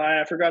not going to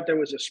lie. I forgot there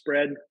was a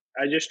spread.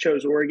 I just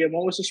chose Oregon.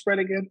 What was the spread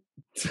again?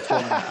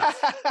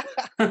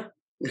 12.5.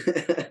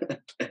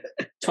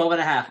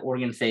 12.5,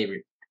 Oregon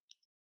favorite.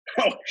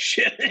 Oh,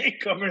 shit. They ain't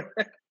coming.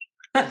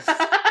 I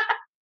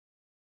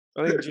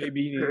think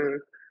JB heard.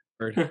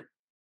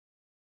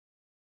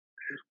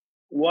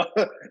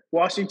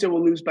 Washington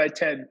will lose by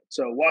 10.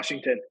 So,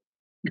 Washington.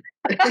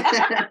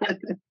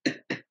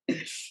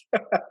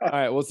 All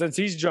right. Well, since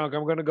he's drunk,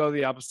 I'm going to go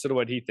the opposite of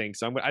what he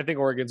thinks. I think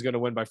Oregon's going to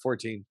win by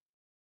 14.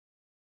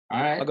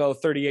 All right. I'll go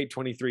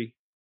 38-23.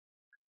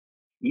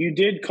 You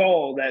did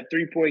call that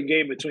 3-point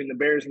game between the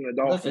Bears and the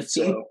Dolphins.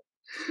 So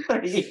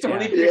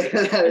 38-23.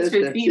 That's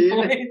 15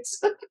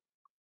 points.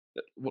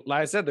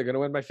 Like I said, they're going to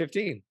win by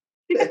 15.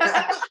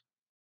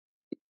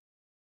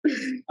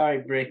 All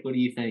right, Brick, what do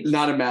you think?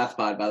 Not a math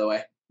pod, by the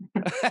way.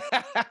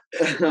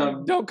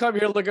 Don't come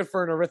here looking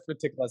for an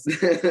arithmetic lesson.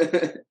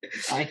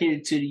 I hear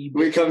it too.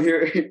 We come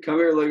here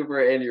looking for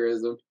an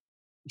aneurysm.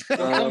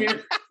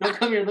 Don't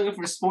come here looking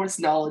for sports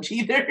knowledge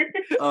either.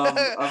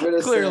 I'm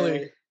gonna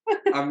clearly.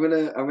 I'm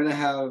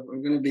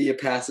gonna be a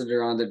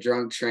passenger on the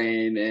drunk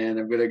train, and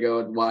I'm gonna go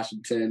with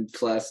Washington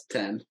plus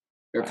 10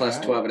 or plus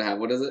 12.5.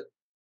 What is it?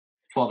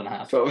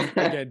 12.5.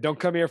 Okay, don't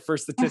come here for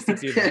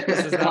statistics either.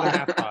 This is not a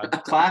half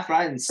pod. Clap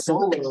riding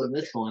solo in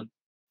this one.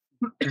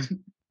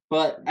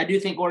 But I do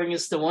think Oregon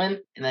is to win,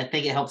 and I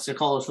think it helps their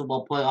college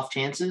football playoff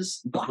chances.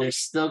 But they're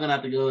still going to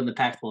have to go in the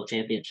Pac-12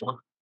 championship.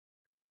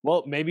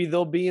 Well, maybe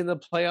they'll be in the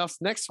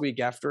playoffs next week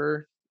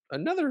after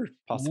another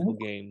possible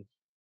game.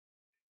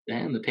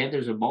 Damn, the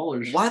Panthers are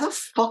ballers. Why the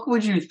fuck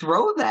would you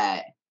throw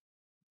that?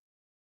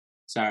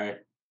 Sorry.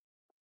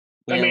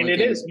 I mean,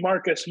 it is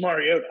Marcus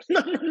Mariota.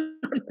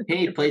 Hey,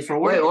 he played for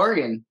Oregon. Wait,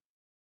 Oregon.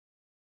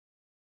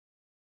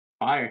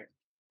 Fire.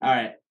 All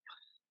right.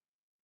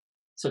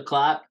 So,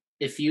 Clap,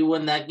 if you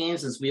win that game,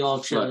 since we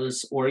all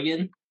chose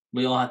Oregon,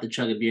 we all have to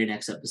chug a beer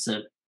next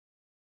episode.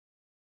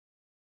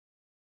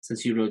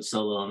 Since you rode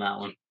solo on that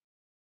one.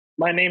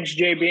 My name's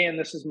JB, and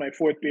this is my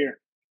 4th beer.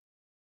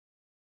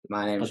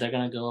 My name's... But they're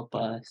going to go up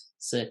by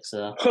 6.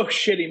 Oh,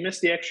 shit, he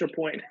missed the extra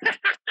point.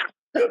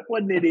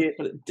 What an idiot.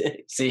 What a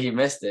dick. See, he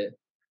missed it.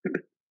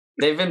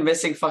 They've been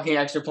missing fucking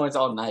extra points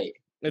all night.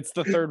 It's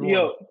the third one.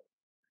 Yo,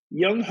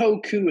 Young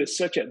Ho Koo is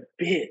such a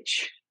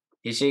bitch.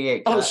 He should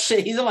get cut. Oh,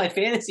 shit, he's on my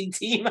fantasy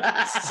team.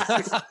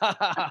 I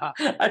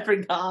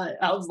forgot.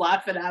 I was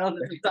laughing at him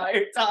the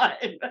entire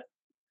time.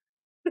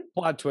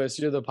 Plot twist,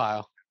 you're the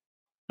pile.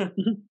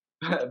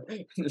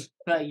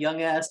 That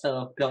young ass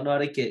though, don't know how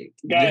to kick.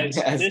 Guys,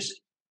 this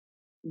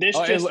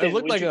it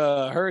looked like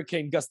a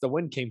hurricane gust of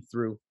wind came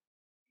through.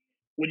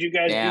 Would you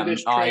guys do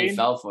this trade? Oh, trade? he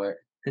fell for it.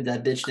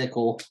 That bitch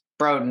Nicole.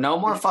 Bro, no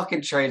more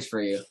fucking trades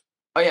for you.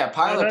 Oh yeah,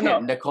 pile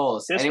of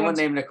Nicole's. Anyone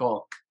named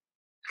Nicole?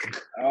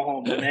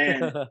 Oh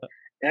man.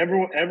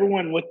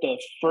 Everyone with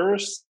the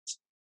first,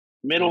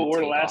 middle,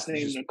 or last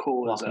name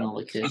Nicole is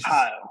a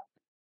pile.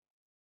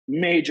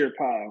 Major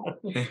pile.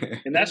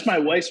 And that's my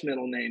wife's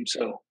middle name,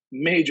 so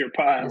major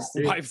pile.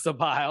 Wife's a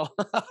pile.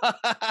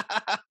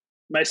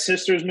 My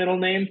sister's middle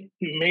name,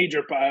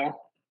 major pile.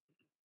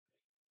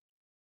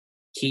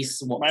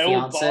 Keith's my fiance.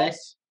 Old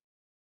boss,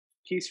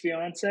 Keith's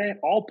fiance,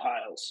 all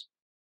piles.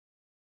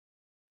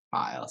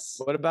 Piles.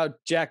 What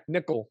about Jack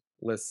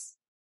Nicholas?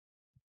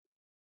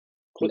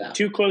 No.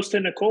 Too close to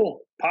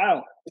Nicole.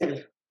 Pile.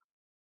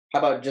 How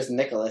about just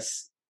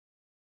Nicholas?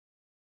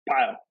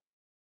 Pile.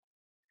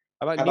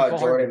 How about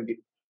Jordan?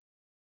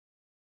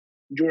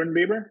 Jordan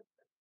Bieber.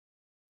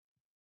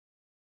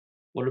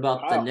 What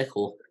about the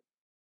nickel?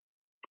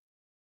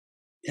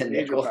 The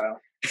nickel.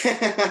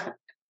 How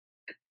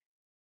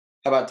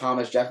about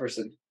Thomas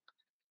Jefferson?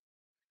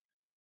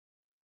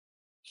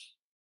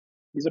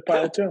 He's a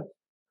pile too.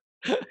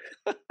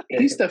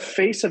 He's the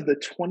face of the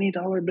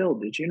 $20 bill.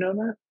 Did you know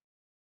that?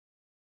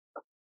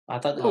 I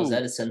thought that was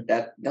Edison.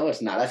 No,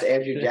 it's not. That's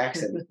Andrew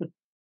Jackson.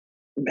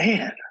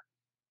 Man,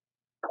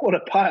 what a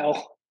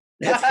pile!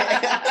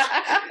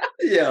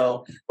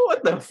 Yo,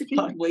 what the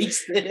fuck?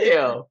 Wasted.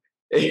 Yo.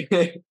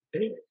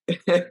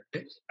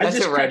 That's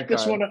a red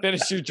card.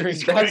 Finish your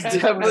drink. That's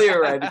definitely a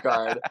red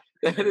card.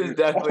 That is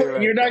definitely a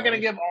red You're not card. going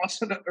to give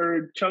Austin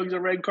or Chugs a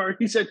red card?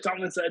 He said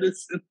Thomas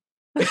Edison.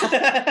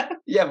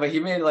 Yeah, but he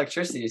made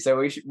electricity,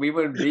 so we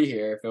wouldn't be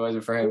here if it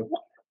wasn't for him.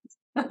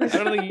 I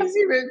don't think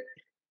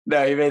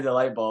No, he made the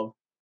light bulb.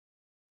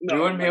 No,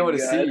 we wouldn't be able to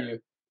see you.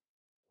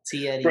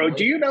 Bro,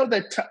 do you know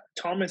that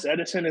Thomas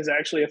Edison is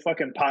actually a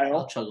fucking pile?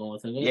 I'll chug on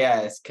with him.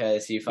 Yes,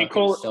 because he fucking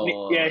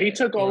stole. Yeah, he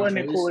took all of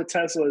Nikola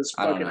Tesla's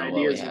fucking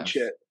ideas and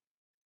shit.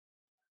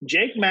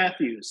 Jake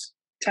Matthews,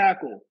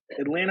 tackle,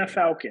 Atlanta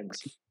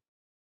Falcons.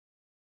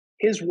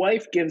 His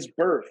wife gives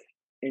birth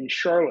in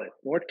Charlotte,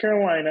 North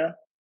Carolina.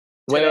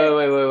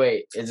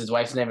 Wait. Is his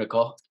wife's name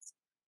Nicole?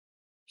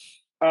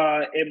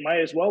 It might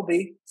as well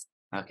be.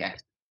 Okay.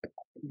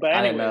 But anyways,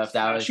 I didn't know if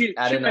that was.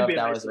 I didn't know if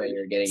that was what you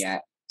were getting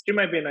at. She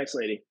might be a nice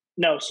lady.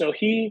 No, so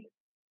he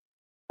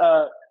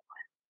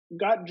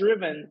got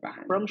driven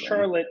from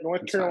Charlotte,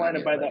 North Carolina,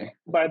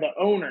 by the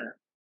owner,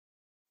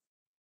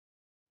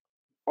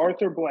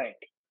 Arthur Blank,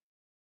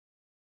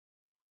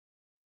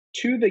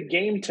 to the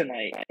game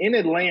tonight in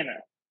Atlanta,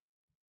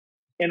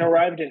 and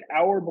arrived an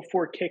hour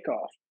before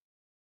kickoff.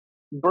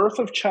 Birth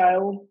of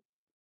child,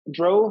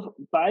 drove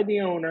by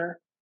the owner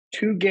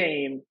to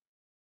game,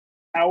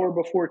 hour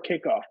before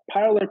kickoff.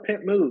 Pile or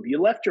pimp move.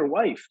 You left your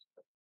wife.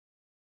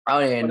 I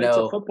don't even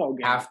know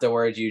half the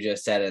words you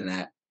just said in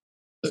that.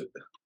 All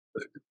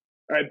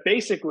right,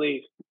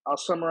 basically, I'll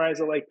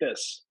summarize it like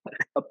this.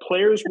 A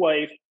player's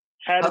wife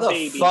had a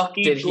baby. How the fuck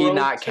did he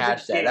not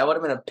catch that? That would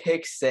have been a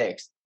pick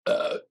six.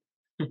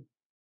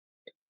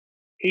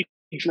 He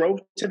drove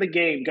to the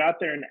game, got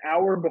there an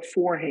hour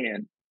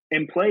beforehand,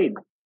 and played.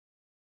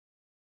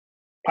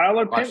 Pile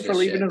or pimp for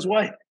leaving his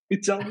wife.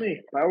 You tell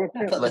me. Pile or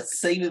pimp. The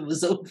segment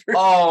was over.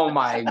 Oh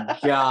my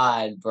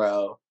god,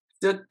 bro.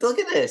 Dude, look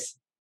at this.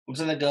 I'm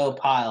just gonna go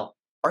pile.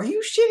 Are you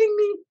shitting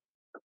me?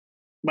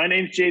 My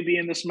name's JB,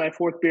 and this is my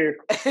fourth beer.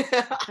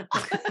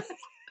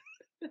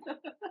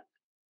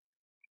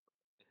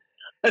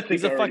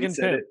 He's a fucking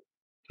pimp.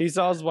 He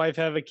saw his wife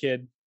have a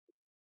kid,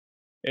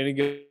 and he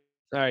goes,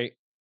 "All right,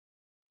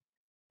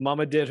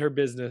 Mama did her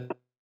business.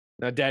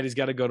 Now Daddy's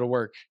got to go to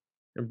work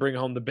and bring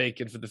home the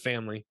bacon for the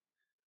family."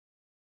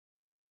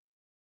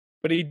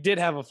 But he did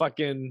have a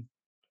fucking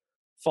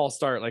false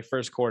start, like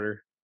first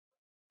quarter.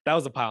 That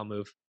was a pile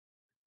move.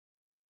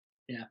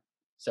 Yeah.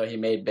 So he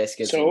made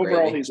biscuits. So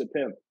overall, he's a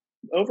pimp.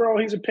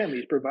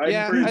 He's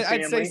providing for his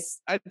family.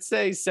 I'd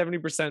say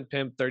 70%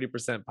 pimp,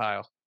 30%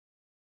 pile.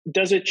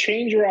 Does it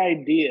change your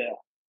idea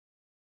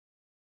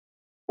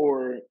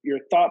or your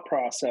thought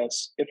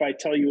process if I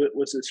tell you it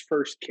was his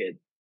first kid?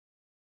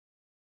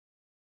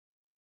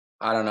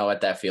 I don't know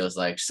what that feels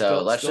like.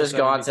 So let's just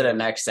go on to the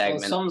next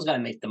segment. Well, someone's got to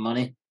make the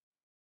money.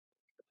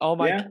 Oh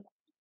my! Yeah.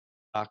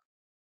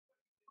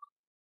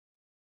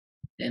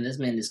 And this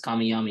man is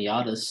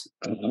Kamiyamiyadas.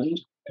 All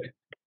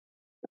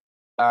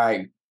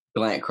right,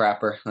 Blank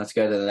Crapper. Let's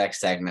go to the next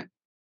segment.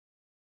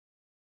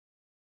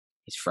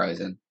 He's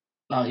frozen.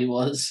 Oh, he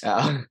was.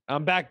 Oh.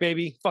 I'm back,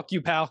 baby. Fuck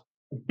you, pal.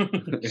 But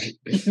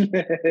you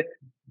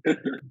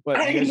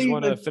guys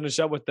want to finish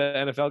up with the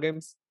NFL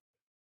games?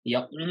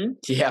 Yep. Mm-hmm.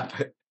 Yep.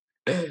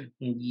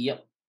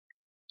 Yep.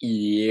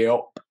 Yep.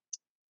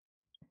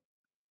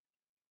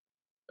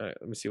 All right,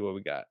 let me see what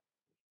we got.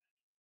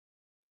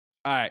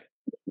 All right.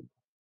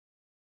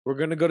 We're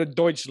going to go to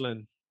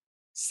Deutschland.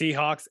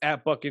 Seahawks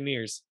at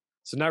Buccaneers.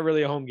 So not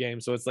really a home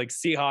game. So it's like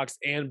Seahawks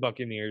and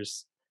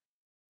Buccaneers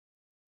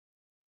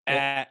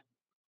at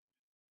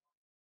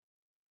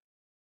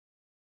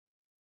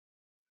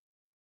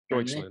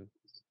Deutschland.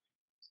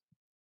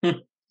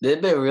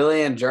 They've been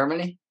really in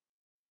Germany?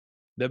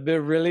 They've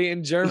been really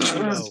in Germany,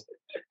 though.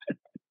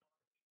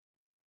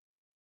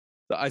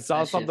 So I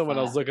saw something when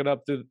I was looking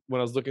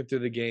through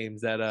the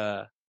games that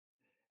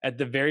at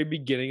the very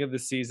beginning of the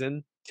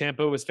season,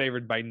 Tampa was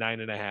favored by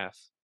 9.5.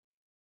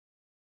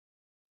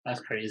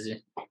 That's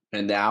crazy.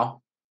 And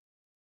now?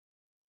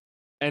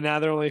 And now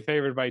they're only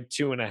favored by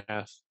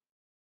 2.5.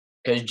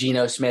 Because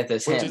Geno Smith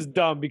is him. Which is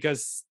dumb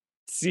because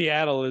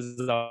Seattle is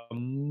a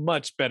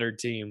much better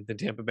team than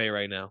Tampa Bay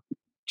right now.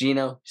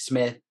 Geno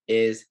Smith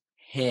is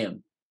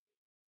him.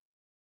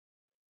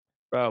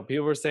 Bro,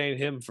 people were saying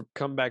him for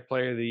comeback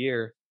player of the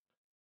year.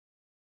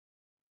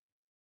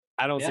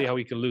 I don't see how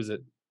he could lose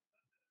it.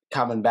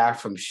 Coming back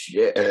from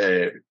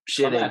shitting.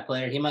 Comeback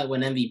player. He might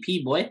win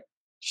MVP, boy.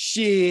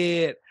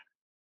 Shit.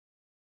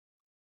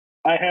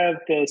 I have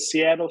the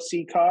Seattle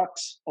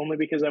Seahawks only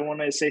because I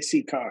want to say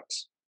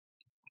Seahawks.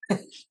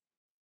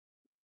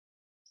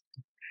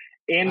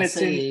 And it's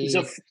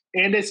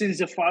in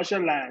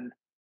Zafashaland,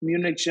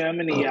 Munich,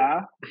 Germany.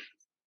 Yeah.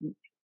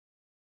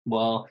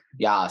 Well,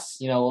 Yas.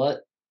 You know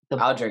what?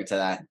 I'll drink to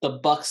that. The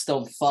Bucks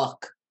don't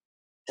fuck,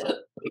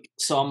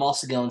 so I'm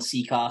also going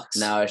Seahawks.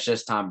 No, it's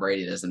just Tom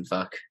Brady doesn't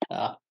fuck.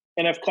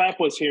 And if Clapp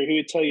was here, he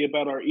would tell you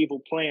about our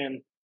evil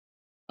plan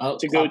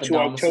to go to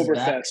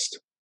Oktoberfest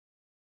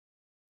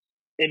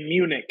in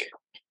Munich,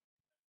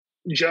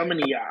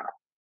 Germany. Yeah.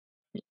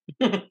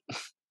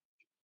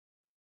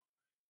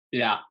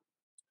 Yeah.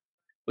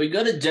 We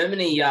go to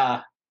Germany,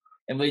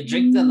 and we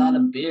drink a lot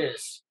of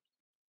beers.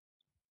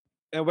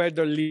 And where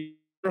the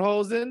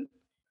Leverhosen?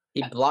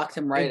 He blocked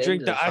him right and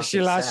drink into the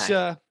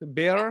Ashilasha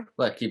beer.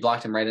 Look, he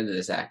blocked him right into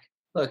the sack.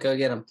 Look, go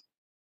get him.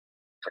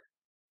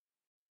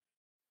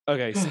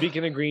 Okay,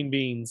 speaking of green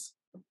beans.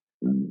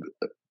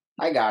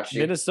 I got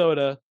you.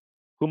 Minnesota,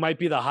 who might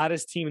be the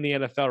hottest team in the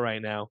NFL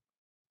right now,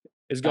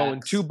 is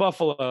going to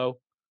Buffalo,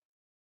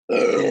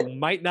 who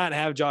might not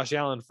have Josh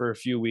Allen for a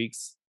few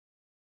weeks.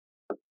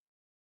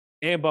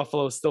 And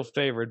Buffalo is still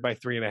favored by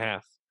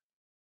 3.5.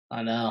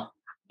 I know.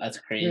 That's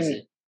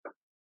crazy.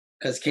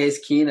 Because Case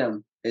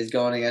Keenum is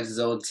going against his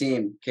old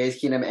team.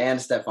 Case Keenum and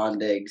Stephon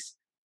Diggs.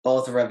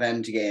 Both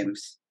revenge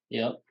games.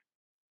 Yep.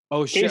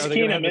 Oh, shit. Are they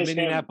going to have the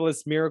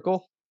Minneapolis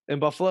Miracle in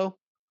Buffalo?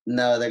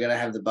 No, they're going to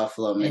have the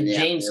Buffalo and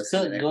James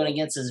Cook going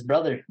against his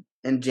brother.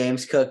 And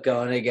James Cook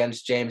going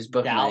against James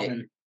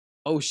Booknight.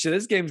 Oh, shit.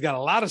 This game's got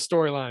a lot of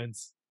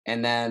storylines.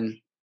 And then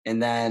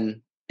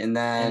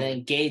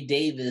Gabe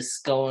Davis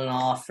going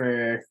off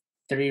for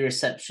 3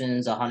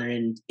 receptions,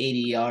 180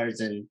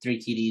 yards, and 3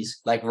 TDs.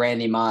 Like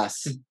Randy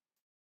Moss.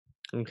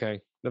 Okay.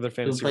 Another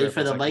fantasy. Who played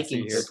for the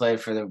Vikings. Who played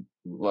for the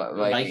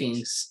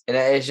Vikings. And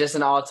it's just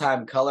an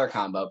all-time color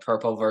combo,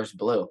 purple versus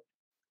blue.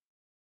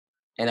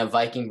 And a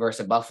Viking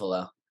versus a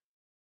Buffalo.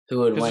 Who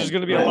would win? Because there's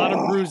going to be a lot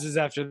of bruises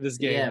after this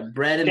game. Yeah,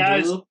 red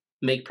and blue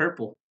make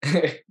purple.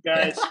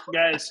 Guys,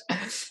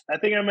 I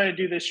think I'm going to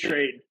do this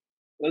trade.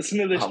 Listen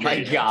to this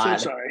trade. My God. I'm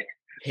so sorry.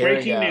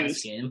 Breaking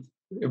news.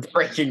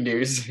 Breaking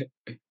news.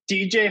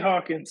 DJ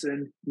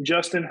Hawkinson,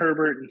 Justin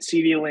Herbert, and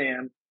CeeDee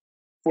Lamb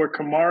for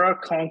Kamara,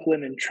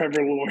 Conklin, and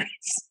Trevor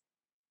Lawrence.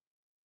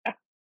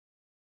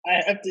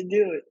 I have to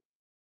do it.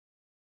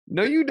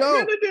 No, you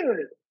don't. I'm going to do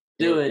it.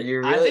 Do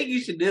it. I think you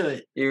should do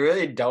it. You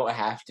really don't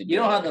have to do it. You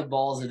don't have the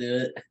balls to do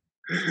it.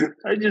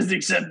 I just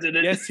accepted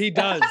it. Yes, he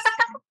does.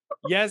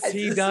 Yes,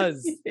 he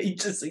does. He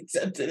just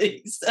accepted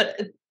it, he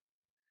said.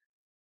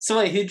 So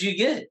wait, who'd you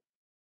get?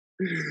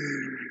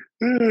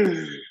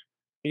 You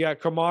got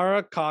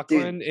Kamara,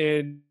 Conklin,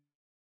 and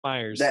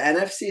Myers. The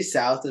NFC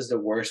South is the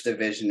worst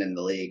division in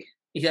the league.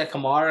 You got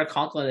Kamara,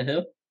 Conklin, and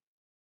who?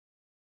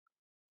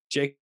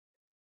 Jake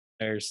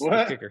Myers,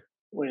 what? The kicker.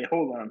 Wait,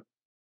 hold on.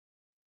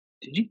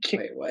 Did you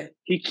wait? What?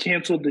 He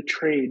canceled the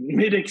trade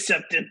mid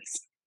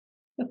acceptance.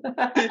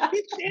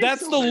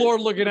 That's the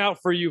Lord looking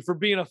out for you for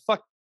being a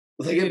fuck.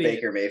 Look at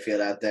Baker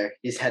Mayfield out there.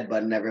 He's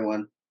headbutting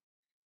everyone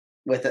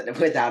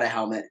without a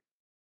helmet.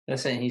 I'm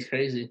saying he's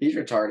crazy. He's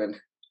retarded.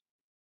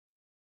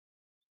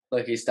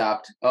 Look, he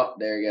stopped. Oh,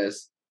 there he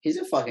goes. He's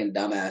a fucking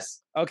dumbass.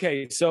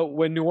 Okay, so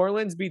when New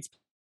Orleans beats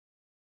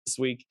this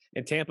week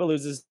and Tampa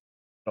loses,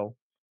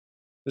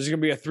 there's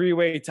going to be a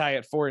 3-way tie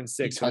at 4 and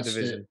 6 for the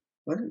division.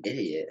 What an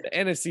idiot. The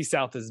NFC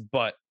South is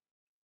butt.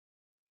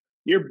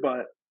 Your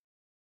butt.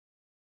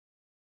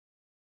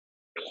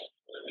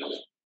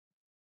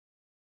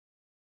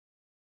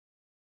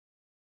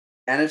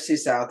 NFC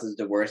South is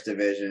the worst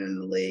division in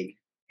the league.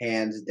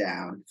 Hands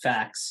down.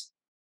 Facts.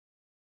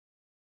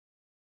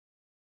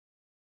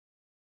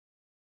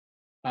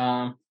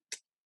 Bob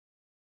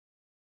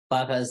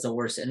has the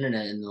worst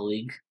internet in the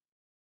league.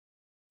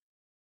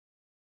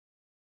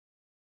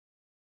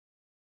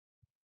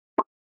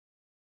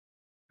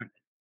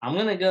 I'm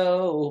gonna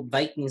go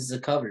Vikings to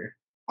cover.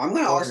 I'm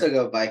gonna also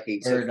go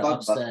Vikings. Or to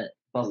upset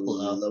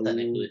Buffalo,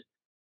 technically.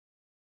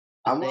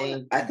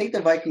 I think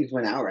the Vikings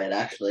went outright,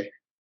 actually.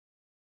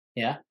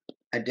 Yeah?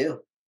 I do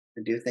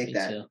think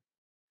that. Too.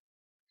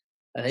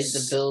 I think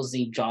the Bills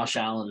need Josh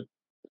Allen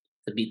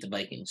to beat the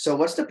Vikings. So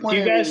what's the point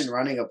of even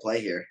running a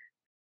play here?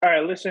 All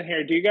right, listen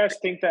here. Do you guys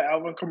think that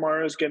Alvin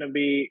Kamara is going to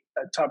be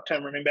a top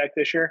 10 running back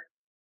this year?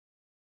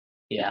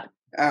 Yeah.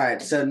 All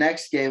right, so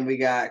next game we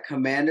got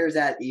Commanders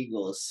at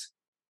Eagles.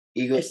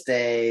 Eagles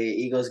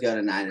go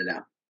to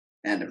 9-0.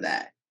 End of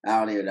that. I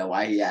don't even know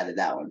why he added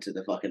that one to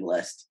the fucking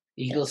list.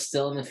 Eagles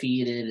still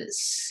undefeated.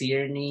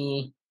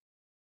 Sierney.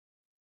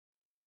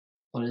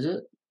 What is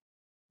it?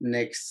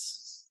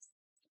 Nick's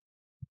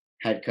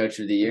head coach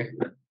of the year.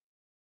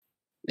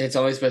 It's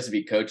only supposed to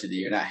be coach of the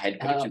year, not head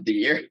coach of the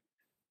year.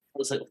 I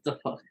was like, what the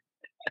fuck?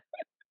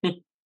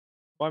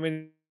 Well, I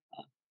mean,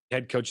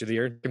 head coach of the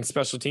year and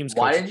special teams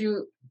coach. Why did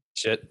you...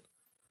 Shit.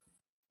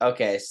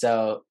 Okay,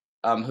 so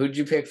who'd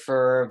you pick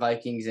for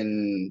Vikings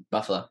in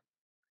Buffalo?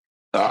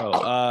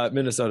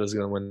 Minnesota's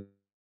going to win.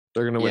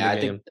 They're going to win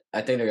the game.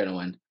 I think they're going to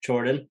win.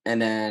 Jordan.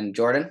 And then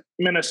Jordan?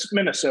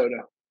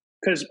 Minnesota.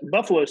 Because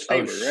Buffalo's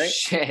favored, right?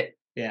 Shit.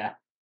 Yeah.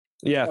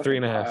 Yeah,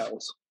 3.5.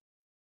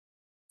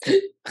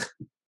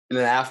 And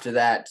then after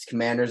that,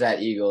 Commanders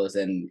at Eagles,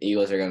 and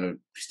Eagles are going to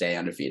stay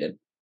undefeated.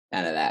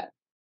 Out of that.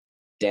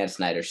 Dan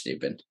Snyder's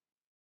stupid.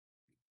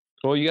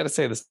 Well, you got to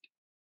say this.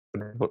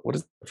 What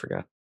is I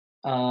forgot.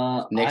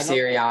 Nick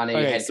Sirianni,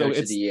 head coach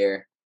of the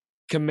year.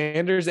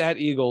 Commanders at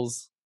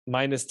Eagles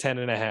minus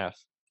 10.5.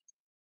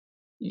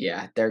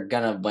 Yeah, they're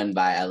going to win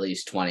by at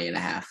least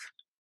 20.5.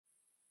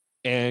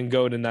 And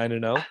go to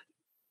 9-0?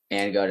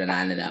 And go to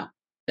 9-0.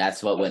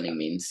 That's what winning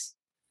means.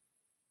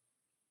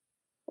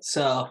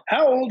 So,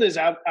 how old is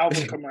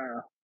Alvin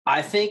Kamara?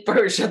 I think.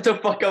 Bro, shut the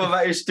fuck up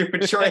about your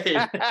stupid trade.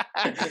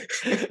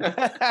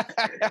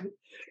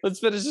 Let's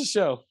finish the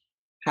show.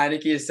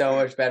 Heineke is so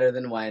much better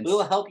than Wentz. We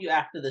will help you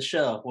after the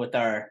show with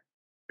our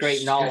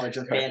great knowledge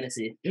of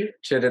fantasy.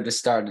 Should have just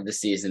started the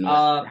season with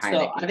Heineke.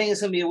 So I think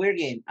it's going to be a weird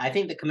game. I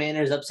think the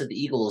Commanders upset the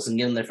Eagles and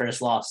give them their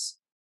first loss.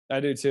 I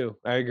do too.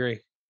 I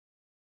agree.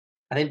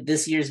 I think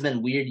this year's been a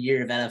weird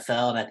year of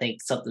NFL, and I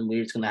think something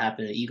weird's going to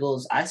happen to the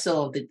Eagles. I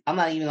still don't think – I'm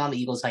not even on the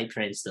Eagles hype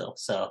train still,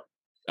 so.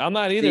 I'm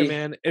not either,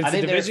 man. It's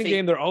a division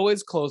game. They're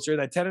always closer.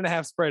 That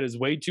 10.5 spread is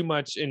way too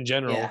much in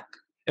general. Yeah.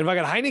 And if I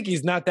got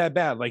Heineke's not that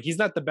bad. Like, he's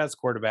not the best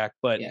quarterback,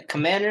 but. Yeah,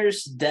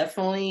 Commanders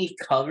definitely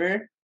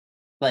cover,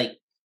 but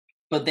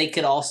they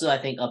could also, I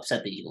think,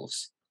 upset the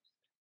Eagles.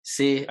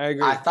 See, I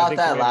agree. I thought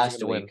that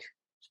last week.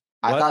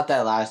 I thought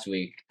that last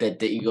week that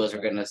the Eagles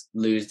were going to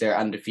lose their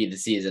undefeated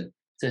season.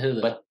 To who,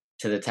 though? But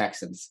to the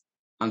Texans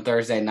on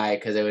Thursday night,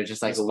 because it was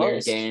just like a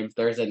weird game.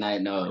 Thursday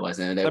night, no, it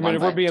wasn't. I mean,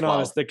 if we're being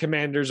honest, the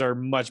Commanders are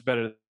much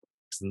better than the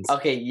Texans.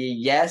 Okay,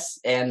 yes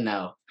and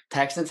no.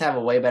 Texans have a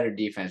way better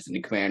defense than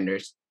the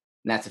Commanders,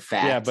 and that's a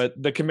fact. Yeah, but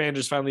the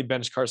Commanders finally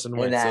benched Carson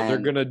Wentz, so they're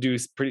going to do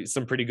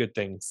some pretty good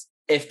things.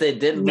 If they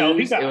did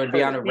lose, it would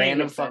be on a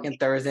random fucking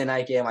Thursday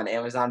night game on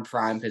Amazon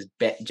Prime because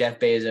Jeff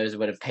Bezos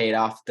would have paid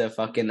off the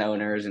fucking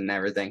owners and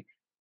everything.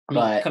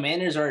 But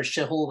Commanders are a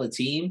shithole of a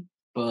team.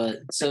 But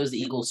so is the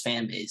Eagles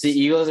fan base. The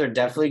Eagles are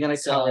definitely going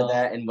to cover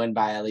that and win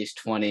by at least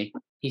 20.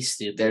 He's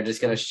stupid. They're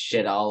just going to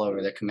shit all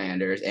over the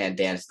Commanders and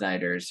Dan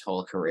Snyder's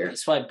whole career.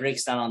 That's why it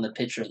breaks down on the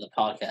picture of the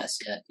podcast.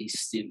 Yeah, he's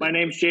stupid. My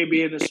name's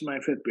JB, and this is my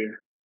fifth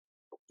beer.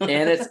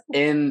 And it's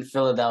in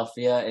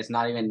Philadelphia. It's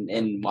not even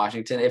in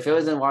Washington. If it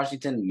was in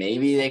Washington,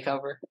 maybe they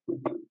cover.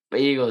 But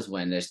Eagles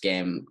win this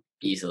game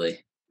easily.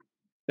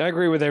 I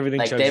agree with everything.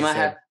 Like they might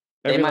have.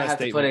 They might have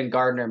to put in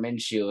Gardner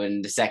Minshew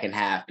in the second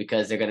half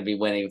because they're going to be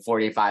winning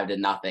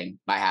 45-0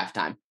 by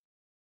halftime.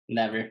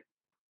 Never.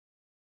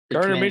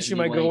 Gardner Minshew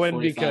might go in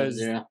because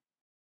Jalen.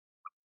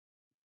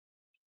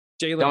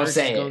 Don't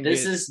say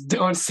it.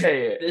 Don't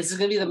say it. This is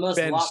going to be the most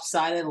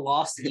lopsided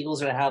loss the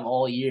Eagles are going to have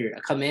all year.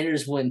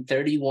 Commanders win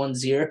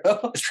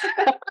 31-0.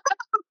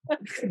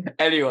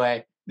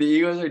 Anyway. The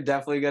Eagles are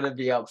definitely going to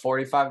be up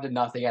 45-0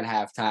 at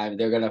halftime.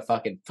 They're going to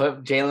fucking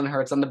put Jalen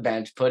Hurts on the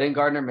bench, put in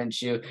Gardner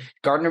Minshew.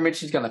 Gardner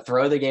Minshew's going to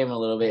throw the game a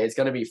little bit. It's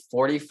going to be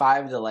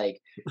 45-28.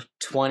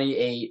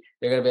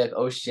 They're going to be like,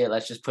 oh shit,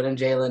 let's just put in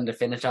Jalen to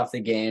finish off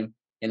the game.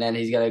 And then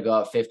he's going to go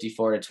up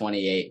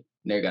 54-28.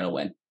 They're going to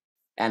win.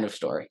 End of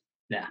story.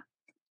 Yeah.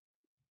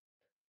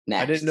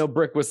 Next. I didn't know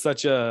Brick was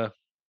such a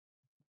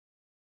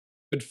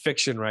good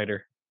fiction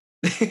writer.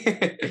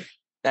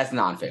 That's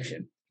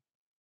nonfiction.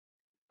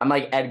 I'm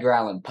like Edgar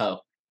Allan Poe.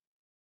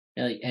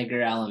 You're like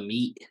Edgar Allan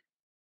Meat.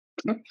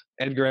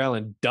 Edgar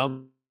Allan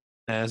dumb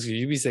ass.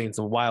 You be saying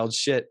some wild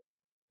shit.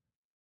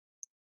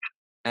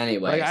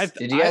 Anyways,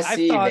 did you guys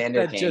see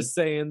Vander Kane? Just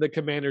saying the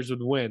Commanders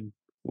would win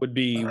would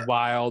be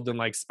wild and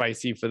like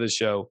spicy for the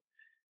show.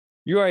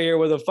 You are here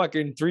with a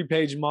fucking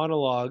 3-page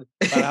monologue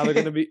about how they're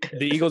going to be.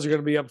 The Eagles are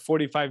going to be up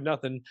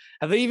 45-0.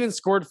 Have they even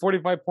scored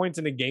 45 points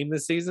in a game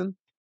this season?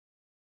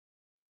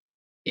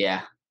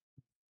 Yeah.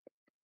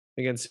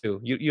 Against who?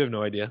 You have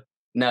no idea.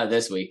 No,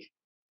 this week.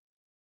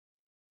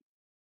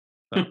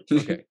 Oh,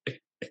 okay.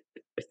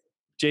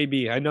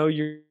 JB, I know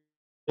you're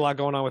a lot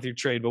going on with your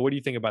trade, but what do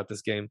you think about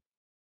this game?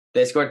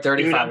 They scored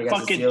 35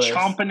 against the Steelers.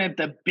 Fucking chomping at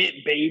the bit,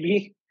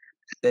 baby.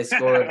 They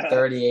scored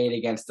 38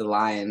 against the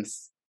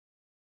Lions.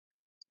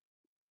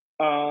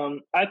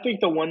 I think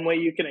the one way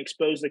you can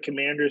expose the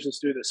Commanders is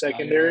through the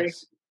secondary. Oh,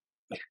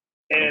 yes.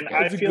 And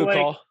I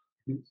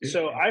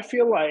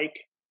feel like,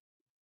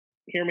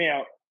 hear me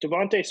out.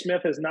 Devontae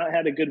Smith has not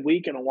had a good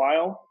week in a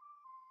while.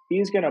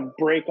 He's going to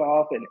break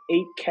off an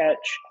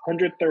 8-catch,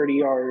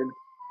 130-yard,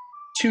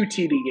 2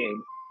 TD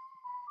game.